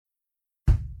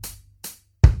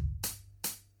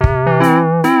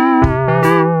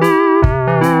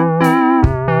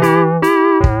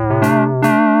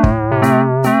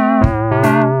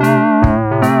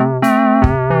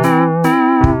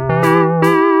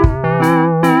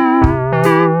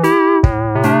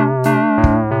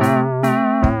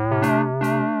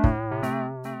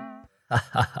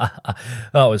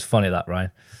That was funny, that,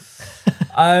 Ryan.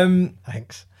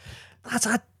 Thanks.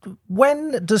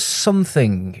 When does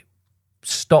something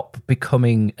stop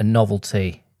becoming a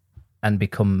novelty and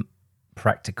become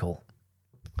practical?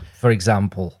 For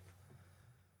example,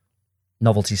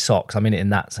 novelty socks. I mean it in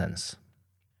that sense.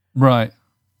 Right.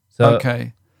 So,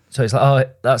 okay. So it's like,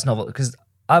 oh, that's novel. Because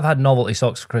I've had novelty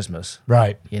socks for Christmas.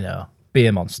 Right.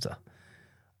 Beer Monster.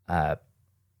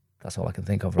 That's all I can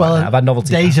think of Well, right now. I've had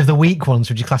novelty days of the week ones.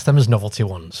 Would you class them as novelty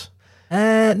ones?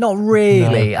 Not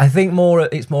really. No. I think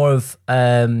it's more of,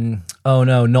 oh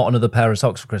no, not another pair of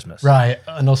socks for Christmas. Right.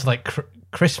 And also like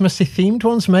Christmassy themed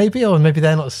ones maybe, or maybe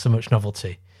they're not so much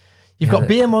novelty. You've got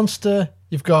Beer Monster.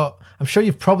 I'm sure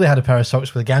you've probably had a pair of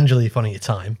socks with a ganja leaf on at your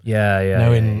time. Yeah.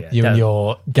 Knowing you and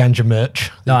your ganja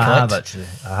merch. No, I have actually.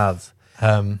 I have.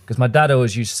 Because my dad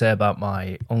always used to say about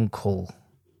my uncle,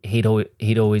 he'd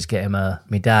always get him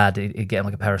my dad, he'd get him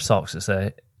like a pair of socks that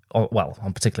say, on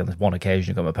particularly on this one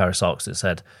occasion, he got him a pair of socks that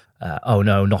said, oh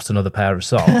no, not another pair of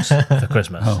socks for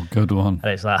Christmas. Oh, good one.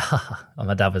 And it's like, and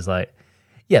my dad was like,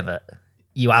 yeah, but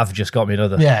you have just got me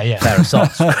another pair of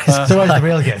socks. So what's the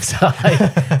real gift?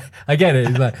 I get it.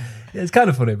 It's like, it's kind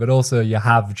of funny, but also you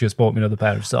have just bought me another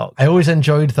pair of socks. I always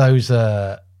enjoyed those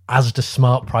Asda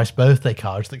Smart Price birthday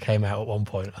cards that came out at one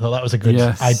point. I thought that was a good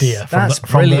idea from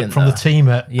the team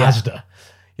at Asda.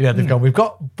 They've gone, we've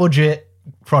got budget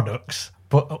products,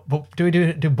 but do we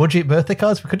do budget birthday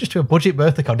cards? We could just do a budget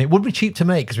birthday card. It would be cheap to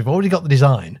make because we've already got the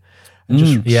design. And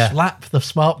just slap the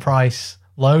Smart Price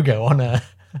logo on a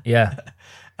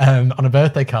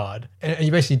birthday card. And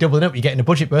you basically double it up. You're getting a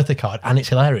budget birthday card and it's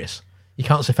hilarious. You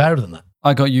can't say fairer than that.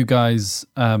 I got you guys,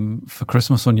 for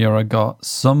Christmas one year, I got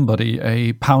somebody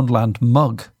a Poundland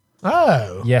mug.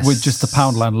 Oh. Yes. With just the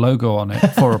Poundland logo on it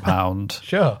for £1.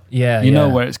 Sure. Yeah. You know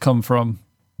where it's come from.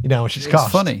 You know how much it's cost.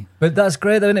 It's funny. But that's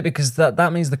great though, isn't it? Because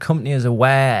that means the company is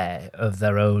aware of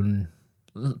their own,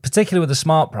 particularly with the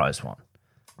Smart Price one.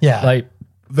 Yeah. Like,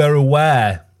 they're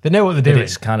aware. They know what they're doing.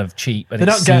 It's kind of cheap and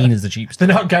it's seen as the cheapest. They're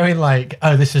not going like,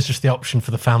 oh, this is just the option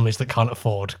for the families that can't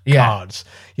afford cards.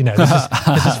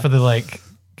 This is for the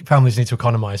families need to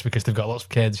economise because they've got lots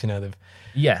of kids. They're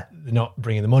not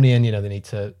bringing the money in. They need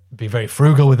to be very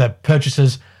frugal with their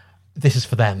purchases. This is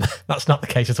for them. That's not the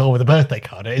case at all with a birthday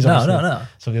card. It is no.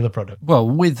 Some of the other product. Well,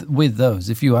 with those,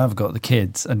 if you have got the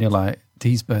kids and you're like,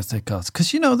 these birthday cards,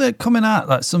 because they're coming out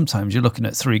like sometimes you're looking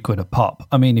at £3 a pop.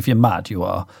 I mean, if you're mad, you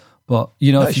are. But,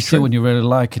 if you see one you really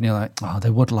like and you're like, oh, they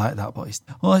would like that, but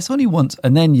it's only once.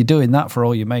 And then you're doing that for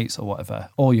all your mates or whatever,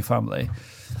 or your family.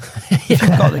 If you've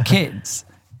got the kids,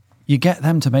 you get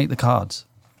them to make the cards.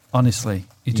 Honestly.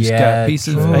 You just get a piece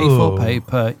of A4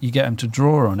 paper, you get them to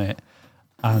draw on it.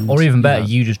 Or even better,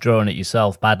 you just draw on it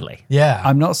yourself badly. Yeah.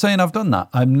 I'm not saying I've done that.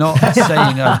 I'm not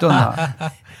saying I've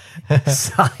done that.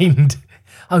 Signed.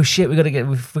 Oh shit, we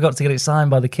forgot to get it signed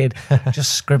by the kid.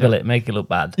 Just scribble it, make it look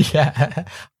bad. Yeah.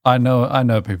 I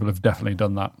know people have definitely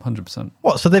done that, 100%.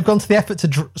 What? So they've gone to the effort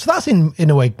to so that's in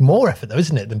a way more effort though,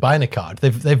 isn't it, than buying a card?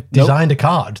 They've designed a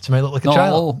card to make it look like a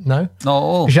child. All. No? Not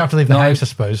all. Because you have to leave the house, I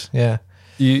suppose. Yeah.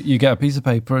 You get a piece of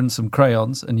paper and some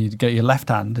crayons and you get your left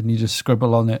hand and you just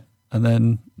scribble on it and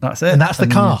then that's it. And that's the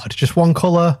card. Just one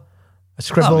colour, a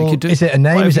scribble. Is it a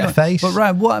name? Is it a face? But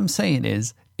Ryan, what I'm saying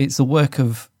is it's a work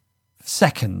of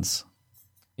seconds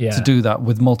to do that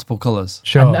with multiple colours.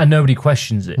 Sure. And nobody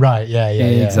questions it. Right, yeah.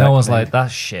 Exactly. No one's like,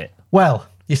 that's shit. Well,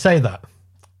 you say that.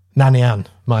 Nanny Ann,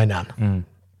 my nan,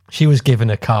 she was given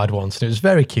a card once and it was a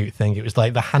very cute thing. It was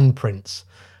like the handprints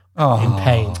in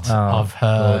paint of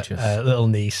her little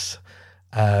niece.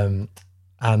 And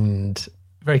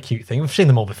very cute thing. We've seen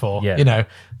them all before. Yeah. A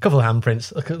couple of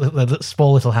handprints, look at the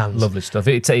small little hands. Lovely stuff.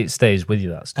 It stays with you,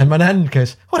 that stuff. And my nan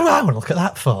goes, what do I want to look at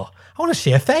that for? I want to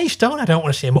see a face, don't I? I don't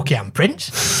want to see a mucky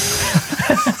handprints.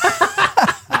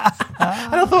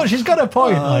 And I thought she's got a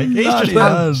point. It's just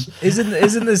hands.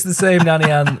 Isn't this the same Nanny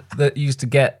Ann that used to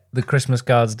get the Christmas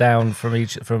cards down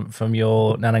from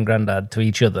your nan and granddad to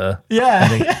each other?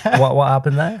 Yeah. What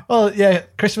happened there? Well, yeah,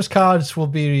 Christmas cards will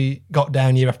be got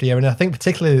down year after year, and I think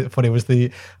particularly funny was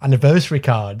the anniversary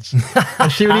cards.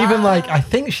 And she would even I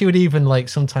think she would even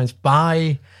sometimes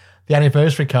buy the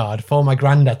anniversary card for my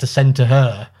granddad to send to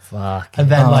her. Fuck. And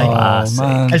then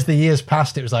man. as the years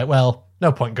passed, it was well,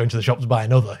 no point going to the shop to buy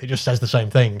another. It just says the same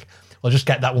thing. Well, just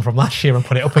get that one from last year and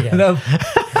put it up again. No,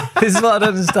 this is what I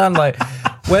don't understand.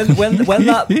 When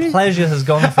that pleasure has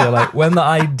gone for you, when the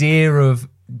idea of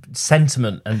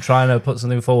sentiment and trying to put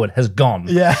something forward has gone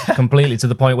completely to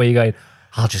the point where you're going,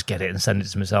 I'll just get it and send it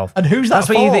to myself. And who's that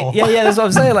for? What you think. Yeah, that's what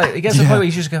I'm saying. Like, it gets to the point where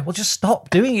you just go, well, just stop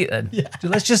doing it then. Yeah.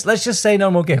 Let's just say no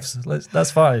more gifts.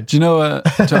 That's fine. Do you know?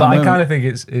 But I kind of think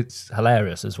it's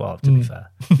hilarious as well. To be fair,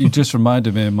 you just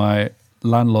reminded me of my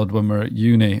landlord when we were at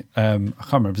uni. I can't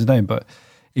remember his name, but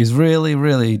he's really,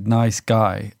 really nice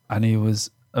guy, and he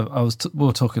was. We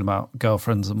were talking about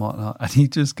girlfriends and whatnot, and he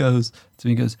just goes to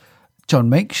me, he goes, John,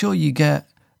 make sure you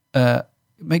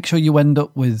end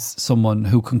up with someone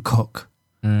who can cook,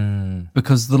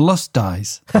 because the lust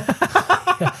dies.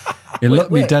 He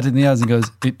looked me dead in the eyes and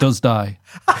goes, it does die.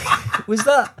 Was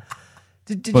that?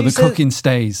 But the cooking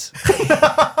stays.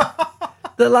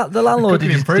 The landlord,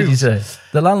 did you say?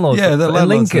 The landlord in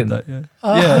Lincoln. That, yeah.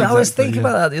 Exactly, I was thinking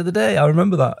about that the other day. I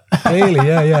remember that. Clearly,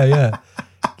 yeah.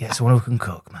 Get someone who can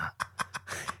cook, Matt.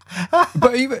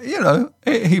 But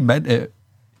he meant it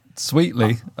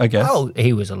sweetly, I guess. Oh,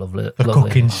 he was a lovely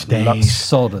cooking stays.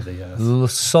 Salt of the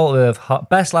earth. Salt of the earth.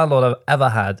 Best landlord I've ever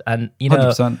had. And,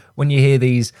 100%. When you hear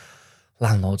these,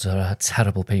 landlords are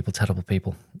terrible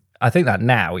people. I think that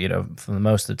now, for the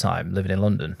most of the time, living in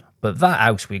London. But that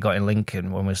house we got in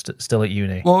Lincoln when we were still at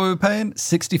uni. Well, we were paying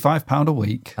 £65 a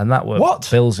week. And that were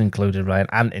bills included, Ryan,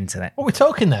 and internet. What are we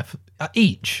talking there?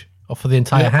 Each? Or for the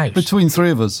entire house? Between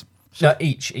three of us. So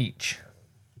each.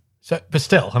 So, but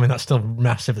still, I mean, that's still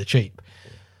massively cheap.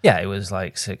 Yeah, it was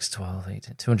like 6, 12,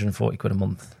 18, 240 quid a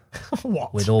month.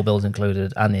 What? With all bills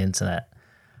included and the internet.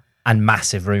 And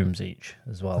massive rooms each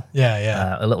as well.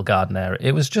 Yeah. A little garden area.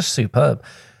 It was just superb.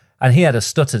 And he had a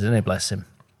stutter, didn't he, bless him?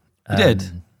 He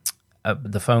did.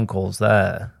 The phone calls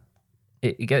there.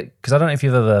 Because I don't know if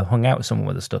you've ever hung out with someone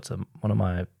with a stutter. One of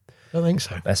my I don't think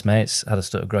so. best mates had a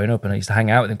stutter growing up, and I used to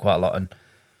hang out with him quite a lot. And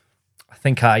I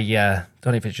think don't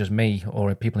know if it's just me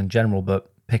or people in general, but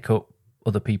pick up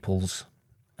other people's.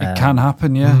 It can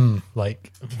happen, yeah.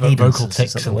 Like vocal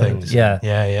tics and things.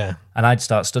 Yeah. And I'd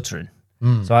start stuttering.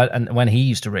 So and when he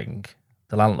used to ring,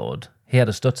 the landlord, he had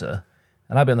a stutter,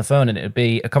 and I'd be on the phone, and it would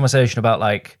be a conversation about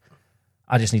like,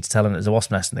 I just need to tell him there's a wasp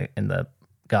nest in the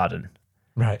garden.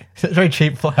 Right, it's very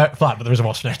cheap flat, but there is a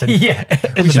wasp nest. We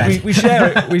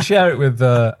share it with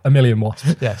a million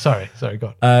wasps. Yeah, sorry,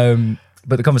 go on.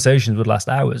 But the conversations would last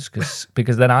hours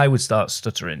because then I would start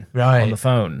stuttering on the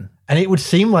phone, and it would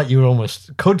seem like you were almost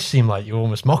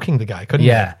mocking the guy, couldn't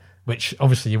it? Which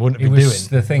obviously you wouldn't be doing.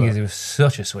 The thing is, he was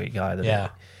such a sweet guy.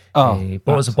 He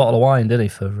bought us a bottle of wine, didn't he,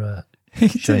 for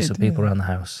showing some people around the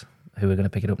house who were going to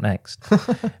pick it up next.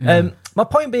 My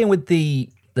point being with the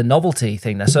novelty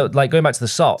thing there. So, like, going back to the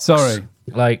socks. Sorry.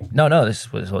 Like, no, this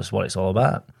is what it's all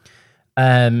about.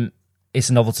 It's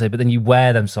a novelty, but then you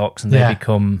wear them socks and they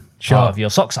become part of your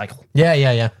sock cycle.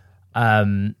 Yeah.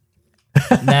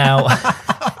 Now,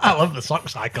 I love the sock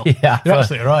cycle. Yeah, you're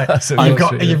absolutely right.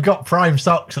 You've got prime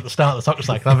socks at the start of the sock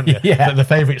cycle, haven't you? Yeah, the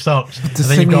favourite socks. The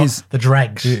thing is, the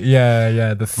dregs.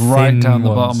 Yeah, the right down the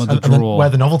bottom of the drawer, where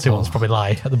the novelty ones probably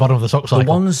lie at the bottom of the sock cycle. The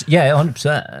ones,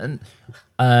 100%.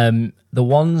 The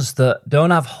ones that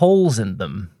don't have holes in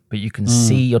them, but you can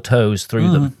see your toes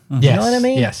through them. Yes. You know what I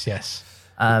mean? Yes.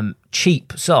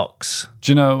 Cheap socks.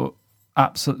 Do you know?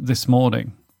 This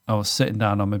morning, I was sitting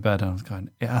down on my bed and I was going,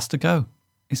 it has to go.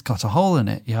 It's got a hole in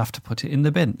it. You have to put it in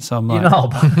the bin. So I'm like,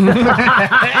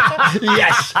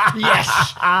 yes.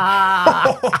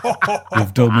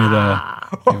 You've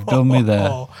done me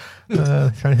there.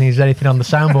 Trying to think, is there anything on the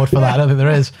soundboard for that? I don't think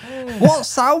there is. What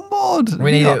soundboard?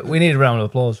 We need a round of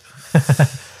applause.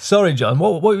 Sorry, John.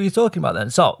 What were you talking about then?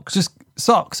 Socks? Just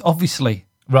socks, obviously.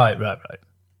 Right.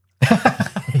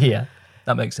 Yeah.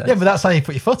 That makes sense. Yeah, but that's how you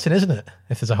put your foot in, isn't it?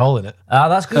 If there's a hole in it.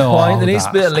 That's a good point. There needs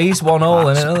to be at least one hole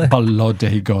in it, doesn't there?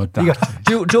 Bloody good. Do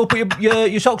you put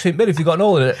your socks in bin if you've got an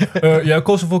hole in it? Yeah, of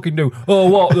course I fucking do. Oh,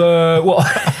 what?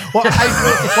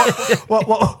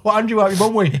 What hand do you out your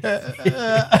bum with?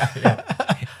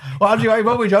 What hand do you out your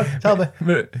bum with, John? Tell me.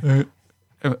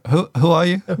 Who are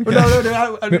you?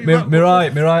 No. Me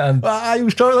right hand. I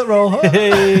use toilet roll.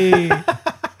 Hey.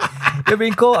 You've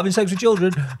been caught having sex with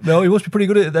children? No, you must be pretty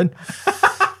good at it then.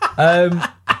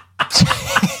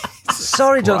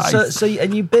 Sorry, John. So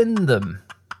and you bin them.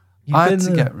 I had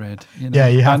to get rid. Yeah,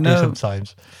 you have to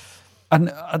sometimes.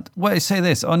 And I say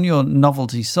this on your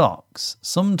novelty socks.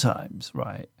 Sometimes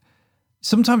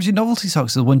your novelty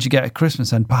socks are the ones you get at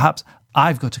Christmas, and perhaps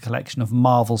I've got a collection of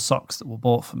Marvel socks that were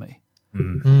bought for me.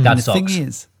 Daddy socks. The thing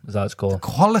is that it's called? The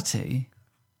quality.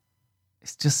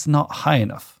 It's just not high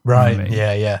enough. Right,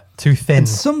 yeah. Too thin. And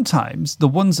sometimes the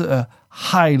ones that are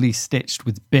highly stitched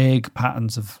with big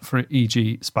patterns of, for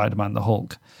e.g. Spider-Man, the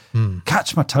Hulk,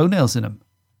 catch my toenails in them.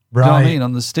 Right. Do you know what I mean?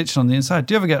 On the stitching on the inside.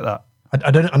 Do you ever get that? I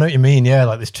know what you mean, yeah.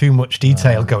 Like there's too much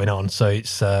detail going on, so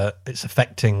it's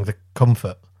affecting the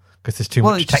comfort. because there's too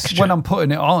much texture. When I'm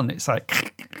putting it on, it's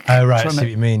like. Oh right, I see what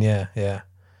you mean. Yeah.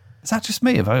 Is that just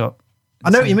me? Have I got? I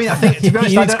know what you mean. I think, to be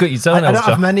honest, I don't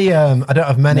have many. I don't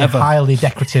have many highly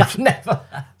decorative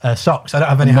socks. I don't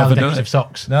have any highly decorative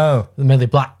socks. No, they're mainly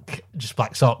black, just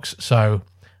black socks. So,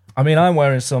 I mean, I'm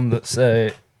wearing some that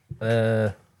say,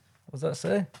 what does that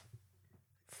say?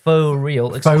 Faux real.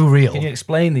 Faux real. Can you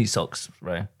explain these socks,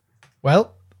 Ray?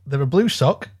 Well, they're a blue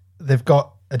sock. They've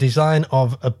got a design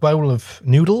of a bowl of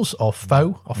noodles or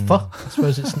pho, I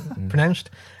suppose it's pronounced.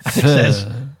 And it says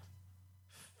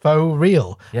faux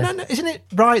real. Yeah. No, isn't it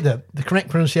right that the correct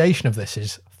pronunciation of this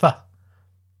is pho?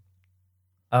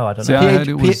 Oh, I don't know. I heard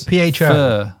it was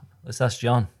P-H-O. Let's ask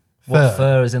John. What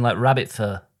fur is in like rabbit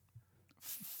fur?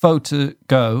 Photo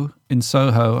Go in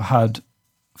Soho had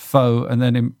faux, and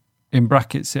then in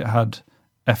brackets it had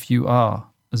F-U-R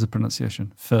as a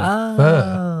pronunciation.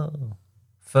 Fur.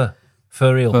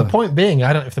 For real. The point being,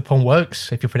 I don't know if the pun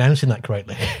works if you're pronouncing that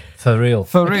correctly. For real.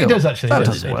 For real. It does actually. That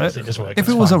does work. It does work. If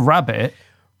it was a rabbit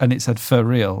and it said for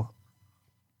real.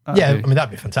 Yeah, I mean, that'd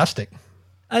be fantastic.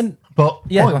 But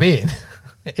point being,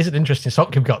 it is an interesting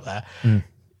sock you've got there.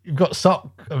 You've got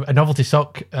a novelty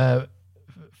sock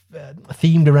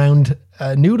themed around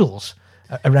noodles,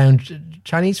 around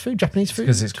Chinese food, Japanese food.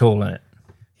 Because it's cool, isn't it?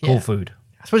 Cool food.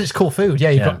 I suppose it's cool food.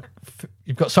 Yeah,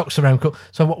 you've got socks around cool.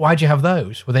 So why'd you have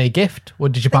those? Were they a gift? Or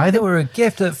did you buy them? They were a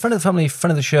gift. A friend of the family,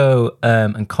 friend of the show,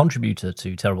 and contributor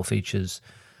to Terrible Features,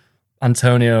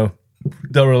 Antonio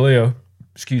Dorolio.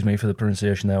 Excuse me for the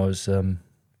pronunciation there. I was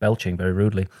belching very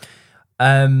rudely.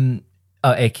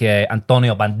 AKA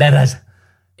Antonio Banderas.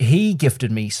 He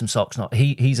gifted me some socks.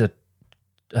 He's a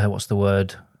what's the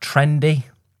word? Trendy.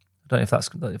 I don't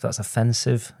know if that's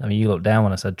offensive. I mean, you looked down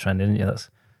when I said trendy, didn't you?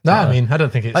 I mean, I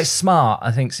don't think it's like smart.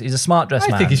 I think he's a smart dressed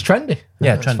man. I think he's trendy.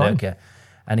 Yeah, trendy. Fine. Okay,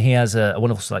 and he has a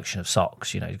wonderful selection of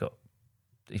socks. You know,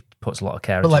 he puts a lot of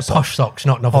care. But into like posh socks,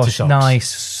 not novelty socks. Nice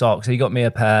socks. He got me a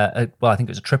pair. Well, I think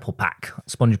it was a triple pack: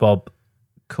 SpongeBob,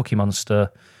 Cookie Monster,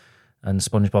 and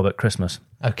SpongeBob at Christmas.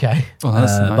 Okay, well,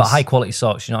 that's nice. But high quality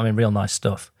socks. You know what I mean? Real nice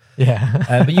stuff.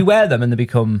 Yeah. But you wear them and they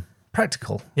become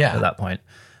practical. Yeah. At that point.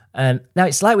 Now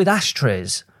it's like with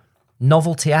ashtrays,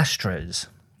 novelty ashtrays.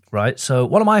 Right, so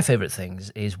one of my favourite things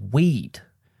is weed.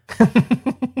 Well,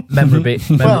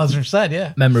 as we've said,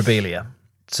 yeah. Memorabilia.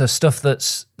 So stuff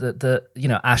that's,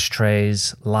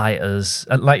 ashtrays, lighters.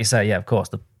 Like you say, yeah, of course,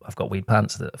 I've got weed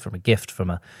pants from a gift from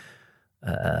a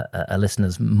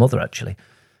listener's mother, actually.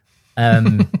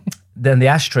 Then the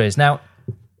ashtrays. Now,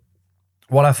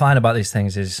 what I find about these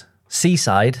things is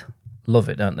Seaside, love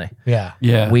it, don't they?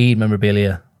 Yeah. Weed,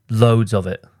 memorabilia, loads of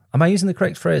it. Am I using the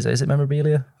correct phrase? Is it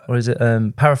memorabilia or is it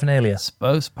paraphernalia? I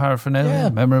suppose paraphernalia,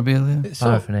 memorabilia.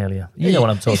 Paraphernalia. You know what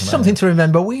I'm talking about. It's something to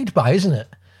remember weed by, isn't it?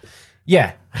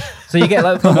 Yeah. So you get,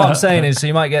 what I'm saying is, so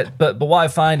you might get, but what I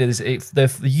find is they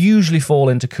usually fall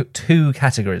into two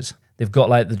categories. They've got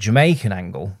like the Jamaican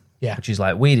angle, which is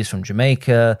like weed is from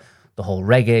Jamaica, the whole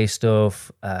reggae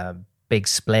stuff, big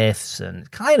spliffs,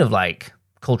 and kind of like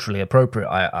culturally appropriate,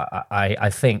 I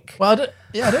think. Well, I don't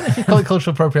know if you call it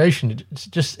cultural appropriation.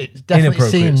 It definitely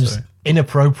seems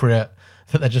inappropriate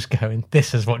that they're just going,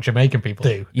 this is what Jamaican people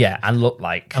do. Yeah, and look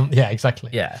like. Yeah,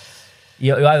 exactly. Yeah.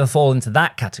 You either fall into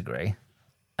that category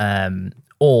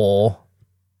or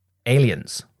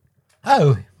aliens.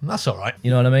 Oh, that's all right.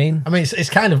 You know what I mean? I mean, it's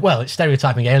kind of, it's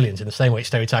stereotyping aliens in the same way it's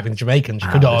stereotyping the Jamaicans, you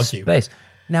could argue. Space.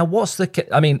 Now, so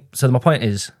my point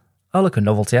is, look, a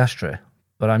novelty ashtray.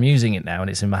 But I'm using it now and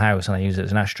it's in my house and I use it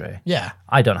as an ashtray. Yeah.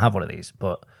 I don't have one of these,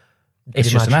 but it's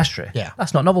just an ashtray. Yeah.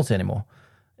 That's not novelty anymore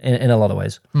in a lot of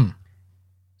ways.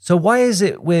 So why is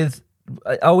it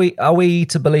are we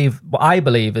to believe, what I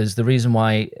believe is the reason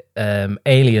why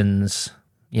aliens,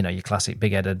 your classic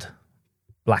big-headed,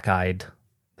 black-eyed,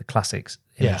 the classics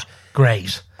image. Yeah.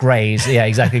 Greys, yeah,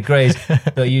 exactly, greys.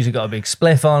 They usually got a big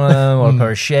spliff on them or a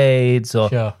pair of shades.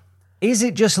 Or is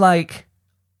it just like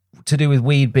to do with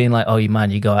weed being like, oh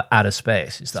man, you go out of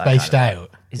space? Is that spaced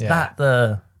out? Is that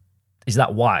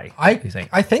why? I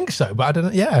think so, but I don't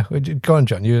know. Yeah, go on,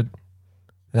 John. You had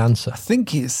an answer. I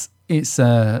think it's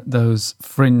those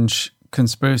fringe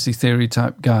conspiracy theory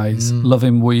type guys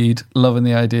loving weed, loving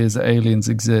the ideas that aliens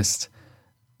exist.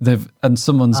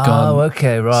 Someone's gone. Oh,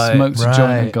 okay, right. Smoked a joint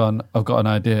and gone, I've got an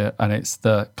idea, and it's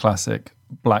the classic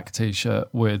black T-shirt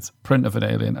with print of an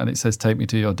alien, and it says, "Take me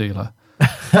to your dealer."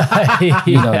 You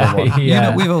know the one.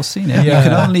 Yeah. We've all seen it. Yeah. You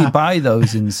can only buy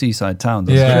those in seaside towns.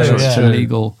 It's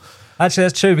illegal. Actually,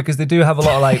 that's true because they do have a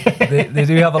lot of they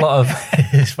do have a lot of.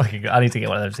 It's fucking good. I need to get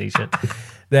one of those T-shirts.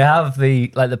 They have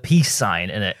the peace sign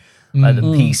in it, like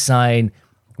the peace sign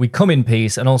we come in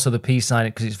peace, and also the peace sign,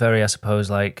 because it's very, I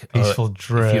suppose, like peaceful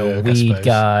drug. If you're a weed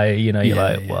guy, you know, you're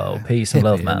like, well, peace and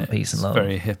love, man, peace and love.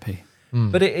 Very hippie.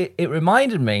 But it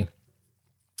reminded me.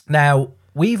 Now,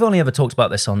 we've only ever talked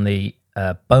about this on the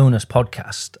bonus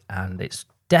podcast, and it's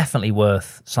definitely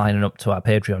worth signing up to our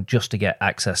Patreon just to get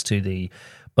access to the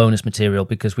bonus material,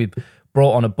 because we've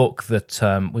brought on a book that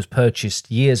was purchased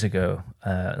years ago.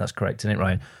 That's correct, isn't it,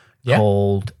 Ryan? Yeah.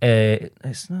 Called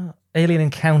it's not Alien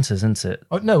Encounters, isn't it?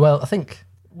 Oh, no, well, I think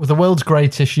with the world's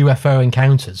greatest UFO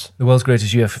encounters. The world's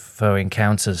greatest UFO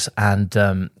encounters,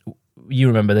 and you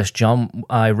remember this, John?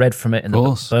 I read from it in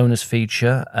the bonus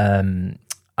feature.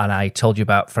 And I told you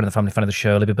about friend of the family, friend of the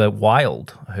show, Libby Burke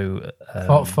Wild, who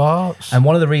farts. And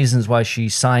one of the reasons why she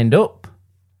signed up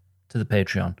to the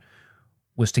Patreon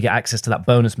was to get access to that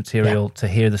bonus material, to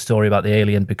hear the story about the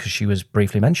alien, because she was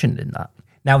briefly mentioned in that.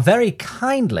 Now, very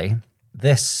kindly,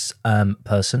 this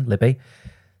person, Libby,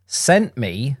 sent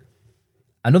me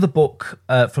another book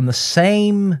from the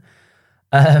same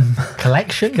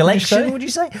collection, would you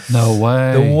say? No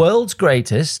way. The world's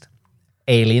greatest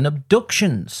alien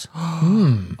abductions.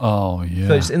 Oh, yeah.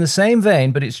 So it's in the same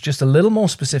vein, but it's just a little more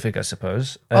specific, I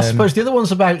suppose. I suppose the other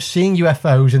one's about seeing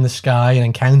UFOs in the sky and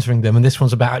encountering them, and this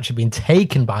one's about actually being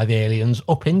taken by the aliens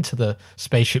up into the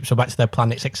spaceships or back to their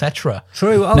planets, etc.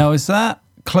 True. Now, is that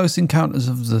Close Encounters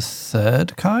of the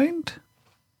Third Kind?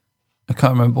 I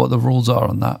can't remember what the rules are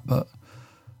on that, but...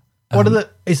 What are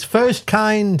is first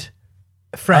kind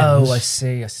friends? Oh, I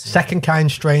see. Second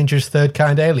kind strangers, third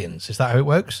kind aliens. Is that how it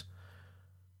works?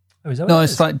 Oh, is that no,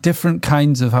 it's like different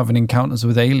kinds of having encounters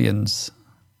with aliens.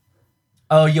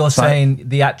 Oh, you're saying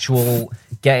the actual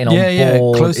getting on board. Yeah.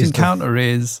 Close encounter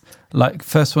is like,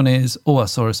 first one is, I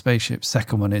saw a spaceship.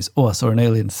 Second one is, I saw an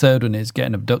alien. Third one is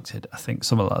getting abducted. I think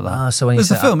something like that. So when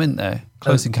there's a film in there,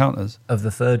 Close Encounters of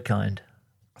the Third Kind.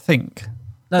 I think.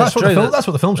 No, that's what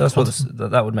the film's called.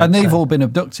 That would make and sense. they've all been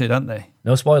abducted, haven't they?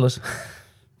 No spoilers.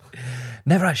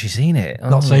 Never actually seen it.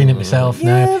 Not seen it myself,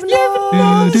 no.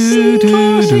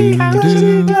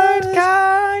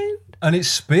 And it's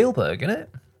Spielberg, isn't it?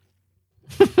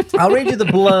 I'll read you the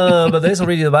blurb of this. I'll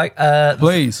read you the back.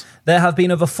 Please. There have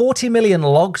been over 40 million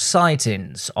logged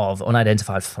sightings of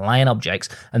unidentified flying objects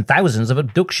and thousands of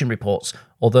abduction reports.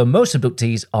 Although most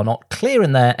abductees are not clear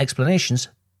in their explanations,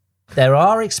 there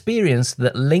are experiences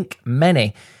that link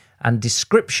many and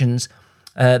descriptions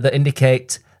that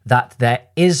indicate that there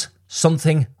is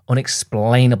something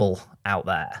unexplainable out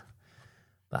there.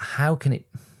 But how can it...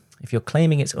 If you're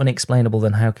claiming it's unexplainable,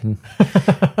 then how can...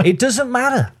 It doesn't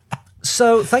matter.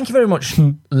 So thank you very much,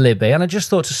 Libby. And I just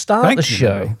thought to start the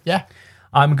show... Yeah.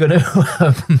 I'm going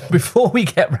to... Before we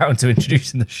get round to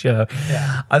introducing the show,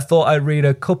 I thought I'd read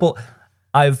a couple...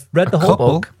 I've read the whole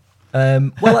book.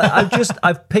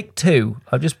 I've picked two.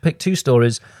 I've just picked two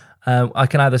stories. I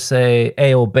can either say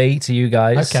A or B to you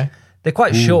guys. Okay. They're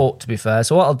quite short, to be fair.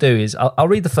 So what I'll do is I'll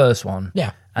read the first one.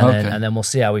 Yeah. And then we'll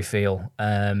see how we feel.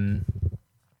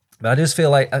 But I just feel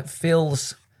like it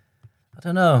feels, I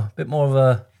don't know, a bit more of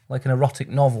an erotic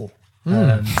novel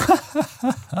than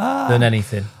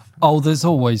anything. Oh, there's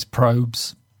always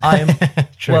probes.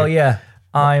 True. Well, yeah.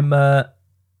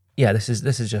 This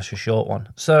is just a short one.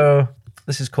 So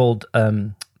this is called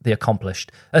The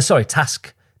Accomplished.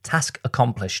 Task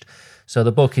Accomplished. So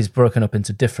the book is broken up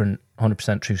into different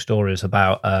 100% true stories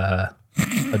about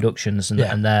abductions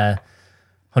and their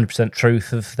 100%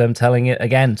 truth of them telling it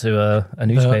again to a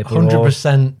newspaper.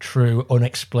 100% true,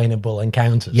 unexplainable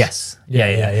encounters. Yes.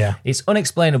 Yeah. It's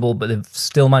unexplainable, but they've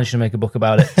still managed to make a book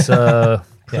about it. So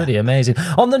pretty amazing.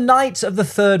 On the night of the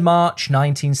 3rd March,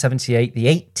 1978, the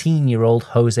 18-year-old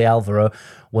Jose Alvaro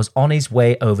was on his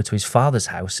way over to his father's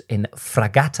house in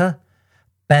Fragata,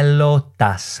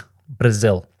 Pelotas,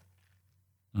 Brazil.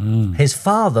 His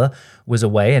father was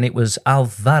away, and it was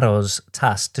Alvaro's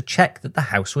task to check that the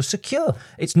house was secure.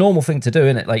 It's a normal thing to do,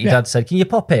 isn't it? Like your dad said, can you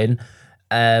pop in?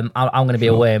 I'm going to be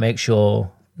away and make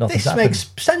sure nothing's happened. This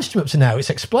makes sense to me up to now. It's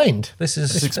explained.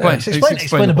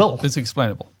 Explainable. It's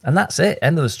explainable. And that's it.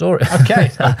 End of the story. Okay.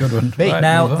 Good one. Right,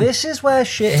 now, this is where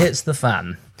shit hits the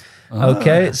fan.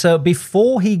 Okay, so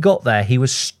before he got there, he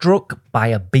was struck by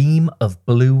a beam of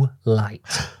blue light.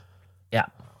 Yeah.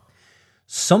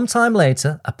 Sometime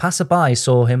later, a passerby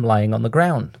saw him lying on the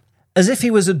ground, as if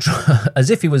he was a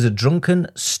drunken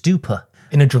stupor.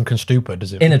 In a drunken stupor,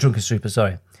 does it? In a drunken stupor,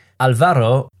 sorry.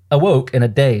 Alvaro awoke in a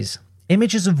daze.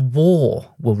 Images of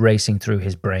war were racing through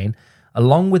his brain,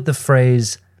 along with the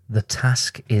phrase, "The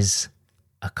task is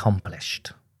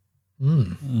accomplished."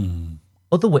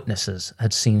 Other witnesses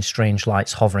had seen strange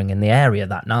lights hovering in the area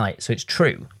that night, so it's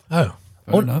true. Oh,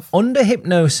 fair enough. Under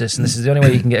hypnosis, and this is the only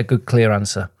way you can get a good, clear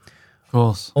answer, Of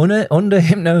course. Under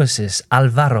hypnosis,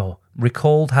 Alvaro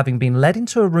recalled having been led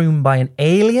into a room by an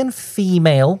alien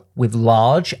female with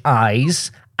large eyes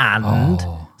and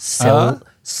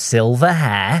silver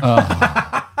hair.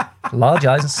 Large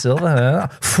eyes and silver hair.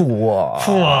 What?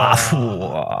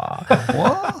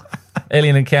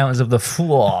 Alien encounters of the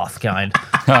fourth kind.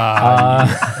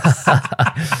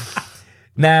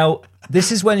 Now,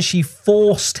 this is when she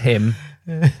forced him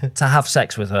to have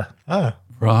sex with her. Oh.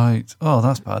 Right. Oh,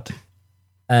 that's bad.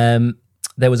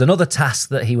 There was another task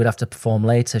that he would have to perform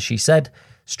later. She said,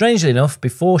 strangely enough,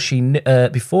 before she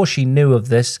knew of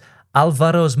this,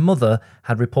 Alvaro's mother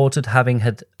had reported having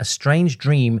had a strange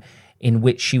dream in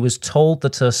which she was told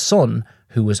that her son,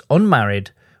 who was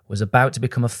unmarried, was about to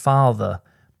become a father,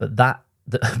 but that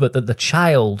the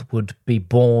child would be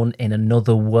born in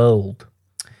another world.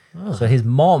 Oh. So his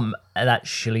mom had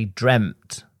actually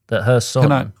dreamt that her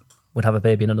son would have a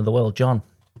baby in another world. John?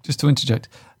 Just to interject,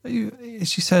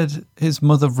 she said his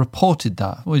mother reported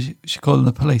that. Was she calling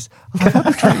the police? I've had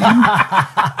a dream.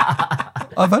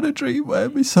 I've had a dream where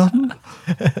my son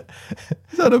has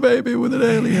had a baby with an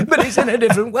alien. But he's in a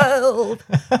different world.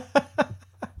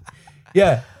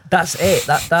 Yeah, that's it.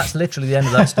 That's literally the end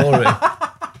of that story.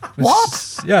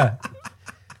 What? Yeah.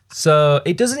 So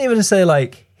it doesn't even say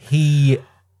like he...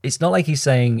 It's not like he's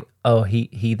saying, oh,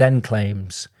 he then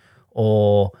claims,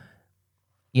 or,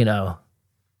 you know...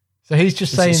 So he's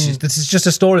just saying... This is just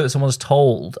a story that someone's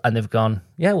told, and they've gone,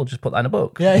 yeah, we'll just put that in a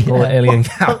book. Yeah. Call it Alien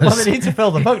Encounters. Well, they need to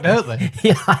fill the book, don't they?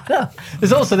 Yeah, I know.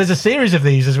 There's a series of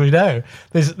these, as we know.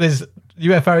 There's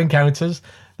UFO encounters.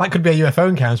 That could be a UFO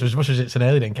encounter as much as it's an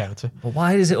alien encounter. But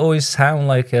why does it always sound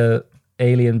like a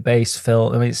alien-based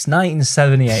film? I mean, it's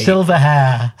 1978. Silver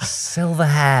hair,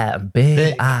 and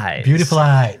big eyes. Beautiful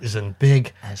eyes and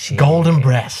big golden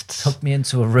breasts. Took me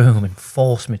into a room and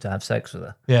forced me to have sex with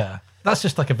her. Yeah. That's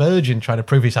just like a virgin trying to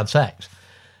prove he's had sex.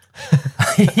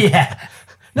 Yeah.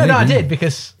 No, I did,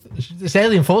 because this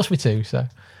alien forced me to, so.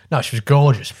 No, she was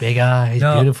gorgeous. Big eyes,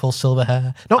 beautiful silver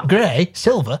hair. Not grey,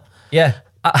 silver. Yeah.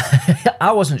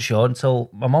 I wasn't sure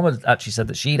until my mum had actually said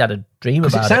that she'd had a dream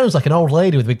about it. It sounds like an old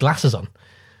lady with big glasses on.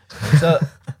 So,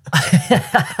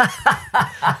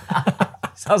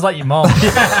 sounds like your mum.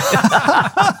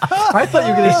 I thought you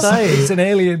were going to say it's an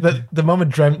alien. That the mum had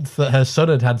dreamt that her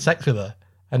son had sex with her.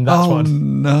 And that's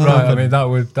no. Right, I mean that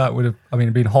would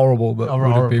have been horrible, but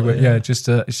would have been it's just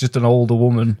an older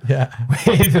woman. Yeah.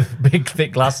 With big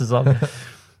thick glasses on.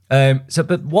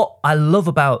 But what I love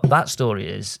about that story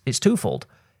is it's twofold.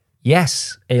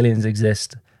 Yes, aliens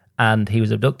exist and he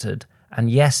was abducted,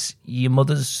 and yes, your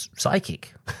mother's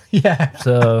psychic. Yeah.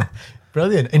 So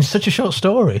brilliant. In such a short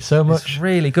story, so much. It's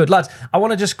really good. Lads, I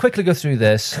want to just quickly go through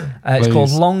this. It's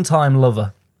called Long Time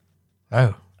Lover.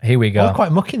 Oh. Here we go. They're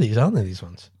quite mucky, these, aren't they, these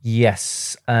ones?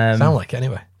 Yes. Sound like it,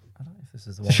 anyway. I don't know if this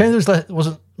is the one. It's a shame there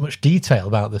wasn't much detail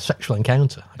about the sexual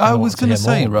encounter. I was going to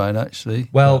say, right, actually.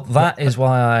 Well, that is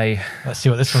why let's see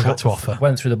what this one's got to offer.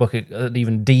 Went through the book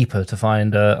even deeper to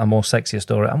find a more sexier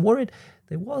story. I'm worried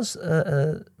there was...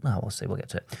 we'll see, we'll get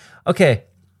to it. Okay,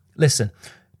 listen.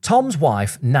 Tom's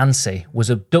wife, Nancy,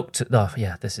 was abducted... Oh,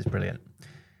 yeah, this is brilliant.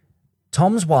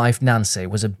 Tom's wife, Nancy,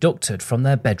 was abducted from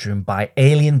their bedroom by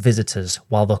alien visitors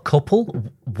while the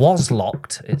couple was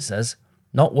locked, it says.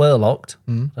 Not were locked.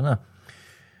 I don't know.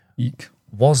 Eek.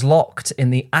 Was locked in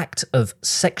the act of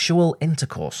sexual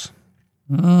intercourse.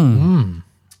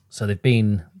 So they've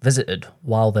been visited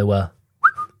while they were...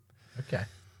 Okay.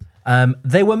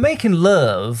 They were making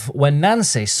love when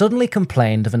Nancy suddenly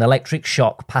complained of an electric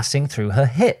shock passing through her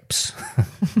hips.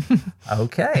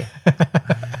 Okay.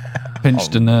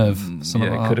 Pinched a nerve.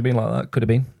 Yeah, it could have been like that. Could have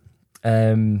been.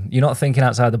 You're not thinking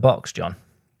outside the box, John.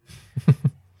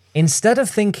 Instead of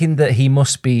thinking that he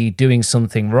must be doing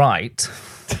something right,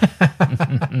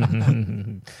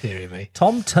 dearie me,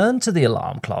 Tom turned to the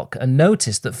alarm clock and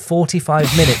noticed that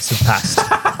 45 minutes had passed.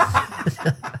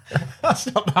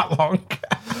 That's not that long.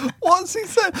 What's he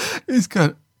said? She's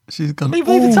gone. Can you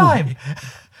believe the time?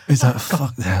 He's like,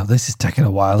 fuck, yeah, this is taking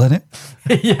a while, isn't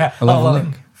it? Yeah. I'll have a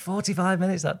look. 45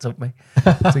 minutes that took me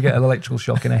to get an electrical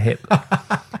shock in a hip.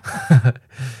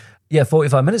 Yeah,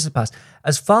 45 minutes had passed.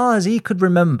 As far as he could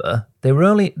remember, they'd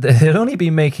only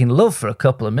been making love for a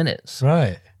couple of minutes.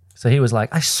 Right. So he was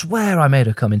like, I swear I made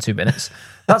her come in 2 minutes.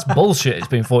 That's bullshit. It's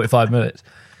been 45 minutes.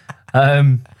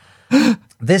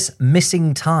 This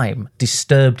missing time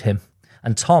disturbed him,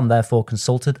 and Tom therefore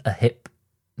consulted a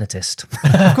hypnotist.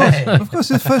 Of course,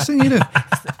 it's the first thing you do.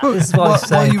 This is what I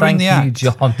say. While you're in the act. You,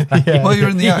 John. While you're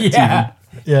in the act, yeah.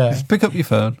 Yeah. Just pick up your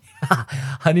phone.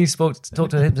 And he talked to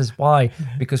the hypnotist. Why?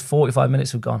 Because 45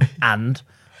 minutes have gone. And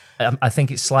I think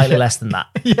it's slightly less than that.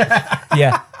 Yeah.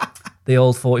 Yeah. The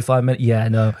old 45 minutes. Yeah,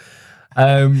 no.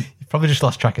 You probably just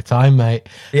lost track of time, mate.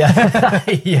 Yeah.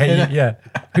 yeah.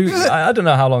 I don't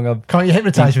know how long I've... Can't you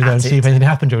hypnotise me though and see if anything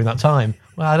happened during that time?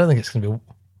 Well, I don't think it's going to be...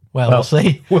 Well, we'll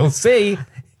see. We'll see.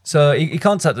 So he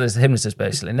contacted this hypnotist,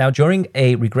 basically. Now, during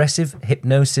a regressive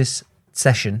hypnosis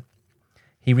session,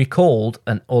 he recalled,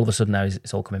 and all of a sudden now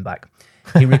it's all coming back,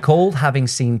 he recalled having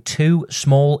seen 2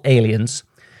 small aliens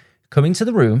coming to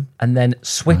the room and then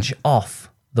switch off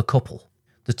the couple.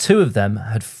 The 2 of them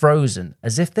had frozen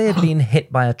as if they had been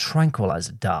hit by a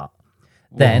tranquilizer dart.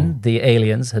 Then the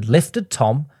aliens had lifted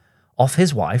Tom off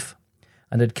his wife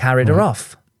and had carried her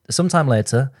off. Sometime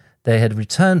later, they had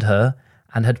returned her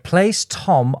and had placed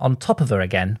Tom on top of her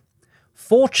again.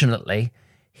 Fortunately,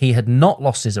 he had not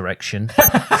lost his erection.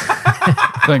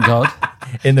 Thank God.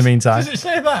 In the meantime. Does it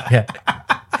say that? Yeah.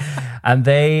 And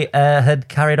they had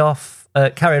carried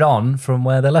on from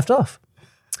where they left off.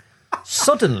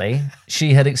 Suddenly,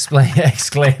 she had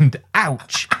exclaimed,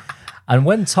 "Ouch!" And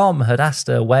when Tom had asked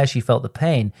her where she felt the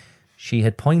pain, she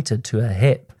had pointed to her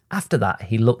hip. After that,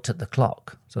 he looked at the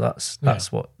clock. So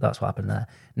that's what happened there.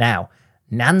 Now,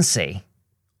 Nancy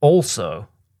also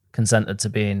consented to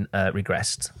being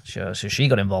regressed. So she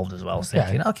got involved as well,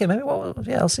 thinking, okay, maybe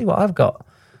I'll see what I've got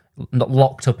not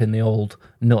locked up in the old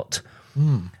nut.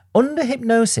 Under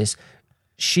hypnosis,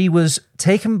 she was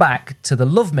taken back to the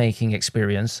lovemaking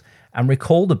experience and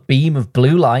recalled a beam of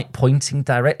blue light pointing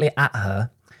directly at her.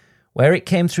 Where it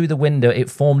came through the window, it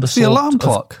formed a sort of alarm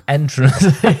clock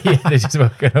entrance. Yeah, they just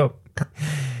woke it up.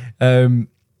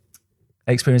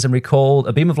 Experience and recalled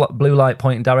a beam of blue light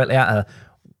pointing directly at her.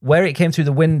 Where it came through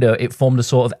the window, it formed a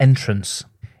sort of entrance.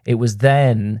 It was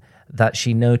then that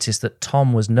she noticed that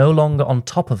Tom was no longer on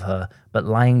top of her, but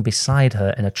lying beside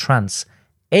her in a trance.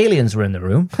 Aliens were in the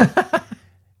room.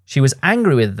 She was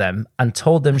angry with them and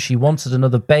told them she wanted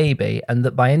another baby and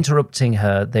that by interrupting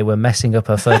her, they were messing up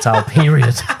her fertile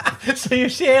period. So you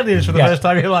see aliens for the first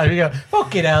time in your life, you go,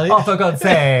 fucking hell. Oh, for God's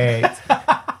sake.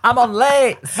 I'm on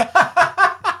late.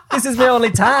 This is my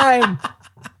only time.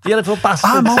 You little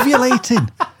bastard. I'm ovulating.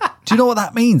 Do you know what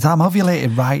that means? I'm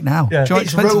ovulating right now. Yeah. Do you know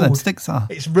it's expensive rude. than sticks are?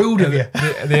 It's rude of you.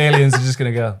 The aliens are just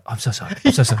going to go, I'm so sorry.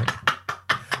 I'm so sorry.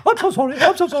 I'm so sorry.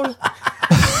 I'm so sorry.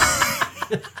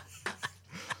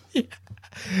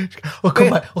 We'll come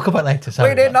back later.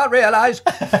 Sorry, we did not realise.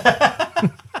 Get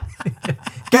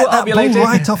that blue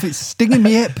light off. It's stinging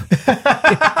me hip.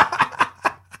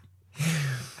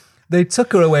 They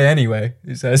took her away anyway,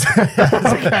 it says.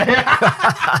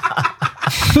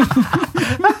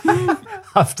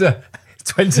 After a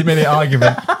 20-minute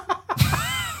argument.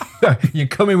 You're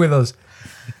coming with us.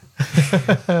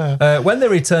 When they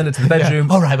returned her to the bedroom...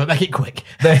 Yeah. All right, but make it quick.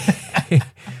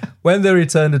 When they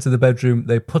returned her to the bedroom,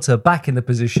 they put her back in the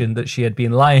position that she had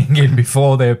been lying in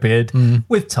before they appeared,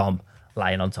 with Tom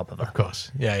lying on top of her. Of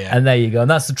course, yeah. And there you go. And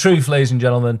that's the truth, ladies and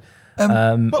gentlemen.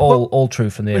 All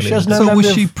true from the aliens. So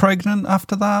was she pregnant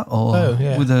after that, or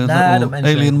with a little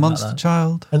alien monster like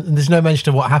child? And there's no mention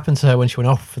of what happened to her when she went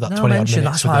off for that 20 odd minutes.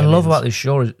 That's what I love about these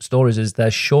stories is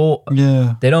they're short.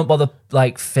 Yeah, they don't bother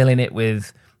like filling it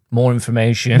with more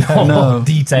information or more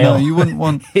detail. No, you wouldn't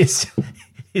want.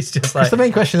 It's just like... the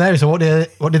main question there is, so what did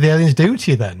the aliens do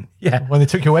to you then? Yeah. When they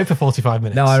took you away for 45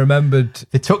 minutes? No, I remembered...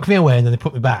 They took me away and then they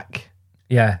put me back.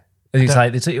 Yeah. It's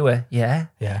like, they took you away? Yeah.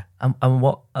 Yeah. And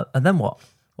what? And then what?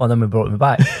 Well, then we brought me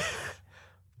back.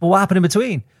 But what happened in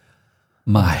between?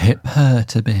 My hip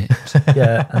hurt a bit.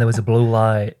 Yeah, and there was a blue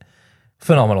light.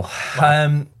 Phenomenal.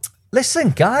 Wow.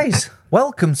 Listen, guys,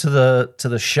 welcome to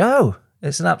the show.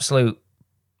 It's an absolute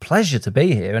pleasure to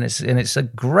be here, and it's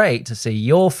great to see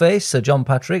your face, Sir John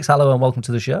Patrick. Hello and welcome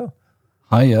to the show.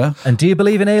 Hiya. And do you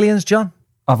believe in aliens, John?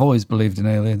 I've always believed in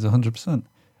aliens, 100%.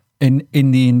 In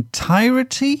the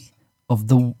entirety of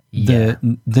the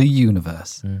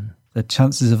universe, the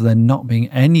chances of there not being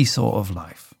any sort of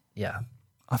life,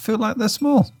 I feel like they're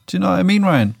small. Do you know what I mean,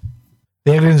 Ryan?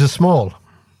 The aliens are small.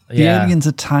 The aliens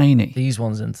are tiny. These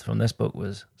ones from this book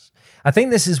was... I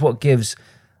think this is what gives...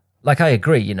 Like, I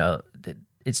agree,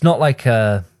 it's not like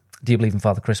do you believe in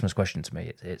Father Christmas question to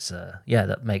me. It's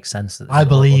that makes sense. That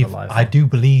I do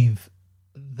believe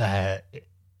that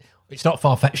it's not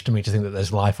far-fetched to me to think that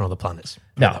there's life on other planets.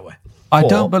 No. That way. I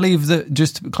don't believe that,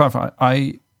 just to clarify,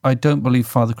 I don't believe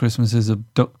Father Christmas is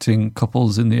abducting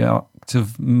couples in the act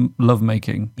of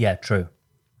lovemaking. Yeah, true.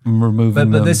 Removing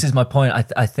them. But this is my point.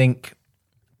 I think,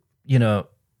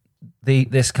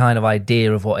 this kind of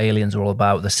idea of what aliens are all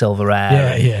about, the silver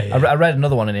air. Yeah. I read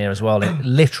another one in here as well. It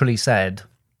literally said,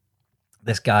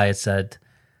 this guy had said,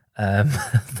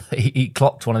 he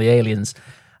clocked one of the aliens,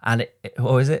 and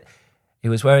what was it? He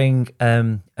was wearing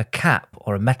a cap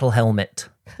or a metal helmet,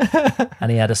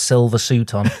 and he had a silver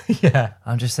suit on. Yeah,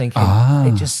 I'm just thinking,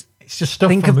 it's just stuff.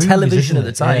 Think of movies, television at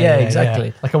the time. Yeah, exactly.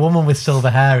 Yeah. Like a woman with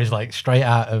silver hair is like straight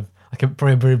out of like a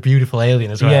very beautiful alien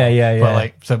as well. Yeah. But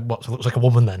like, so what? So it looks like a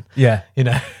woman then. Yeah,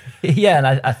 Yeah,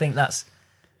 and I think that's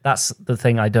the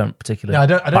thing I don't particularly. No,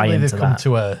 I don't believe they've come that.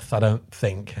 to Earth. I don't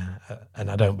think,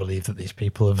 and I don't believe that these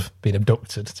people have been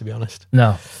abducted. To be honest,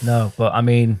 no. But I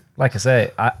mean, like I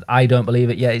say, I don't believe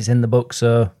it yet. It's in the book,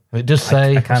 so it does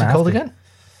say what's it called again?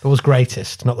 The world's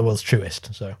greatest, not the world's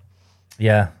truest. So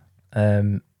yeah.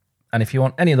 And if you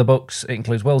want any of the books, it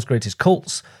includes World's Greatest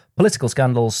Cults, Political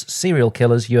Scandals, Serial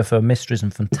Killers, UFO Mysteries,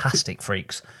 and Fantastic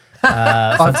Freaks.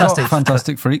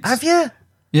 Fantastic Freaks. Have you?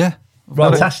 Yeah.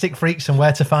 Fantastic Freaks and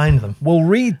where to find them. We'll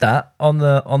read that on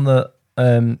the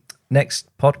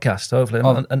next podcast, hopefully.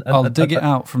 I'll dig it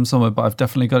out from somewhere, but I've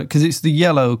definitely got it because it's the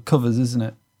yellow covers, isn't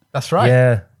it? That's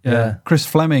right. Yeah. Chris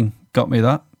Fleming got me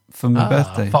that for my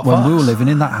birthday when we were living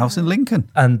in that house in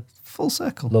Lincoln. And full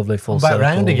circle. Lovely full back circle.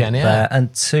 round again, yeah.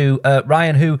 And to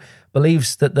Ryan, who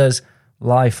believes that there's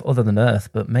life other than Earth,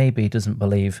 but maybe doesn't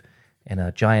believe in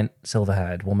a giant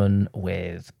silver-haired woman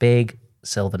with big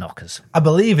silver knockers. I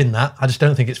believe in that. I just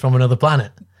don't think it's from another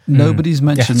planet. Nobody's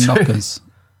mentioned knockers.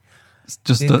 It's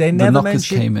just the knockers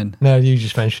came in. No, you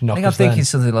just mentioned knockers. I think I'm thinking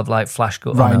something of like Flash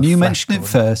Gordon. Ryan, you mentioned it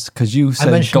first because you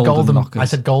said golden knockers. I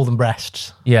said golden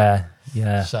breasts. Yeah.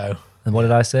 So, and what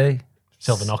did I say?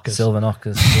 Silver knockers. Silver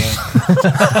knockers,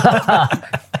 yeah.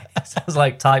 Sounds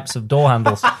like types of door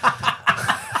handles.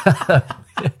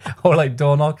 Or like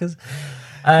door knockers.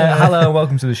 Hello and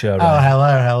welcome to the show.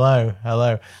 Ryan.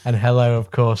 Hello. And hello,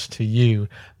 of course, to you,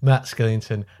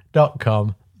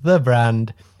 mattskillington.com, the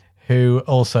brand, who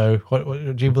also, what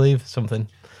do you believe? Something?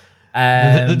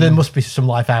 There must be some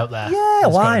life out there. Yeah,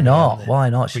 why not? Why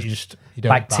not? But you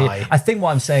don't buy. I think what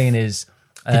I'm saying is,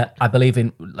 I believe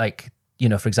in, like, you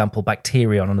know, for example,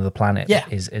 bacteria on another planet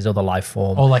is other life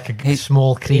form. Or like a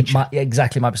small creature. Might be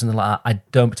something like that. I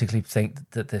don't particularly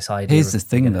think that this idea... Here's the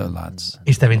thing, though, lads.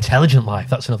 Is there intelligent life?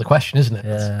 That's another question, isn't it?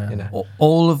 Yeah.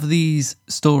 All of these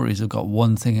stories have got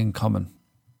one thing in common.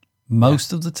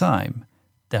 Most of the time,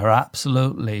 they're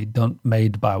absolutely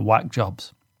made by whack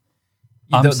jobs.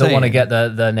 You don't want to get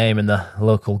their name in the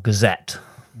local gazette.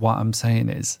 What I'm saying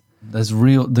is,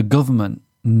 the government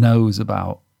knows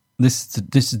about... This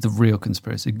is the real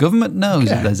conspiracy. Government knows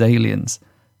that there's aliens.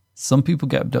 Some people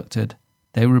get abducted.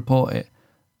 They report it.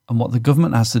 And what the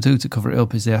government has to do to cover it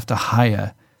up is they have to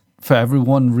hire, for every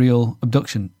one real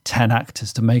abduction, 10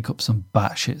 actors to make up some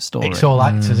batshit story. It's all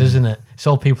actors, isn't it? It's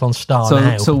all people on Star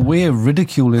now. So we're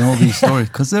ridiculing all these stories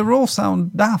because they all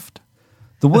sound daft.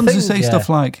 The ones who say stuff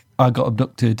like, I got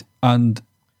abducted and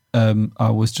I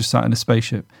was just sat in a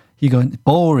spaceship. You're going,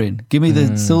 boring. Give me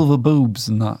the silver boobs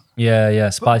and that.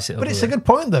 Yeah, spice it up. But it's a good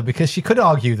point, though, because you could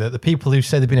argue that the people who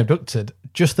say they've been abducted,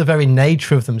 just the very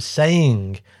nature of them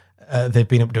saying they've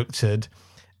been abducted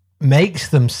makes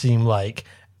them seem like,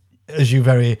 as you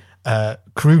very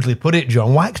crudely put it,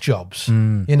 John, whack jobs,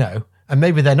 you know? And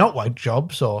maybe they're not whack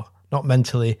jobs or not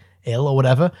mentally ill or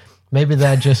whatever. Maybe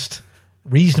they're just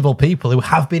reasonable people who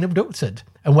have been abducted.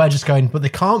 And we're just going, but they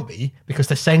can't be because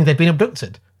they're saying they've been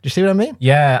abducted. Do you see what I mean?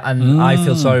 Yeah, and I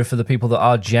feel sorry for the people that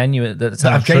are genuine, that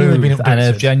have genuinely been abducted. And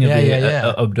have genuinely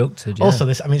abducted. Yeah. Also,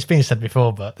 it's been said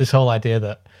before, but this whole idea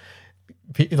that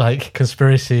like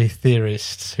conspiracy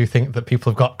theorists who think that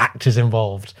people have got actors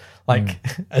involved, like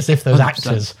as if those 100%.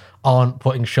 Actors aren't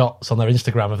putting shots on their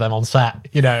Instagram of them on set,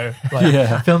 you know,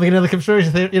 like filming another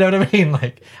conspiracy theory. You know what I mean?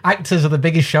 Like actors are the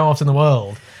biggest show-offs in the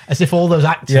world, as if all those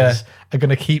actors are going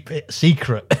to keep it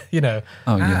secret, you know.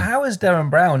 Oh, yeah. How has Darren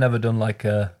Brown ever done like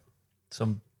has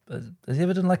he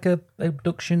ever done like a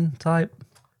abduction type?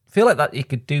 I feel like that he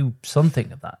could do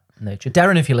something of that nature.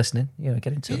 Darren, if you're listening, you know,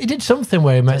 get into it. He did something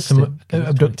where he met some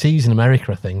abductees in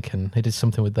America, I think, and he did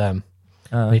something with them.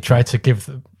 And he tried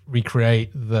to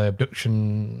recreate the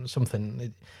abduction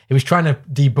something. He was trying to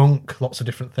debunk lots of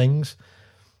different things,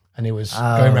 and he was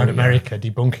going around America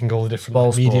debunking all the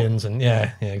different mediums and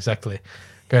exactly.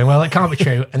 Going, well, it can't be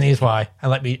true, and here's why,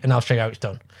 and I'll show you how it's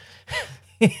done.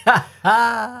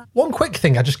 One quick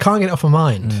thing, I just can't get it off my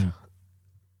mind.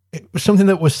 It was something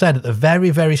that was said at the very,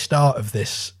 very start of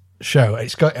this show.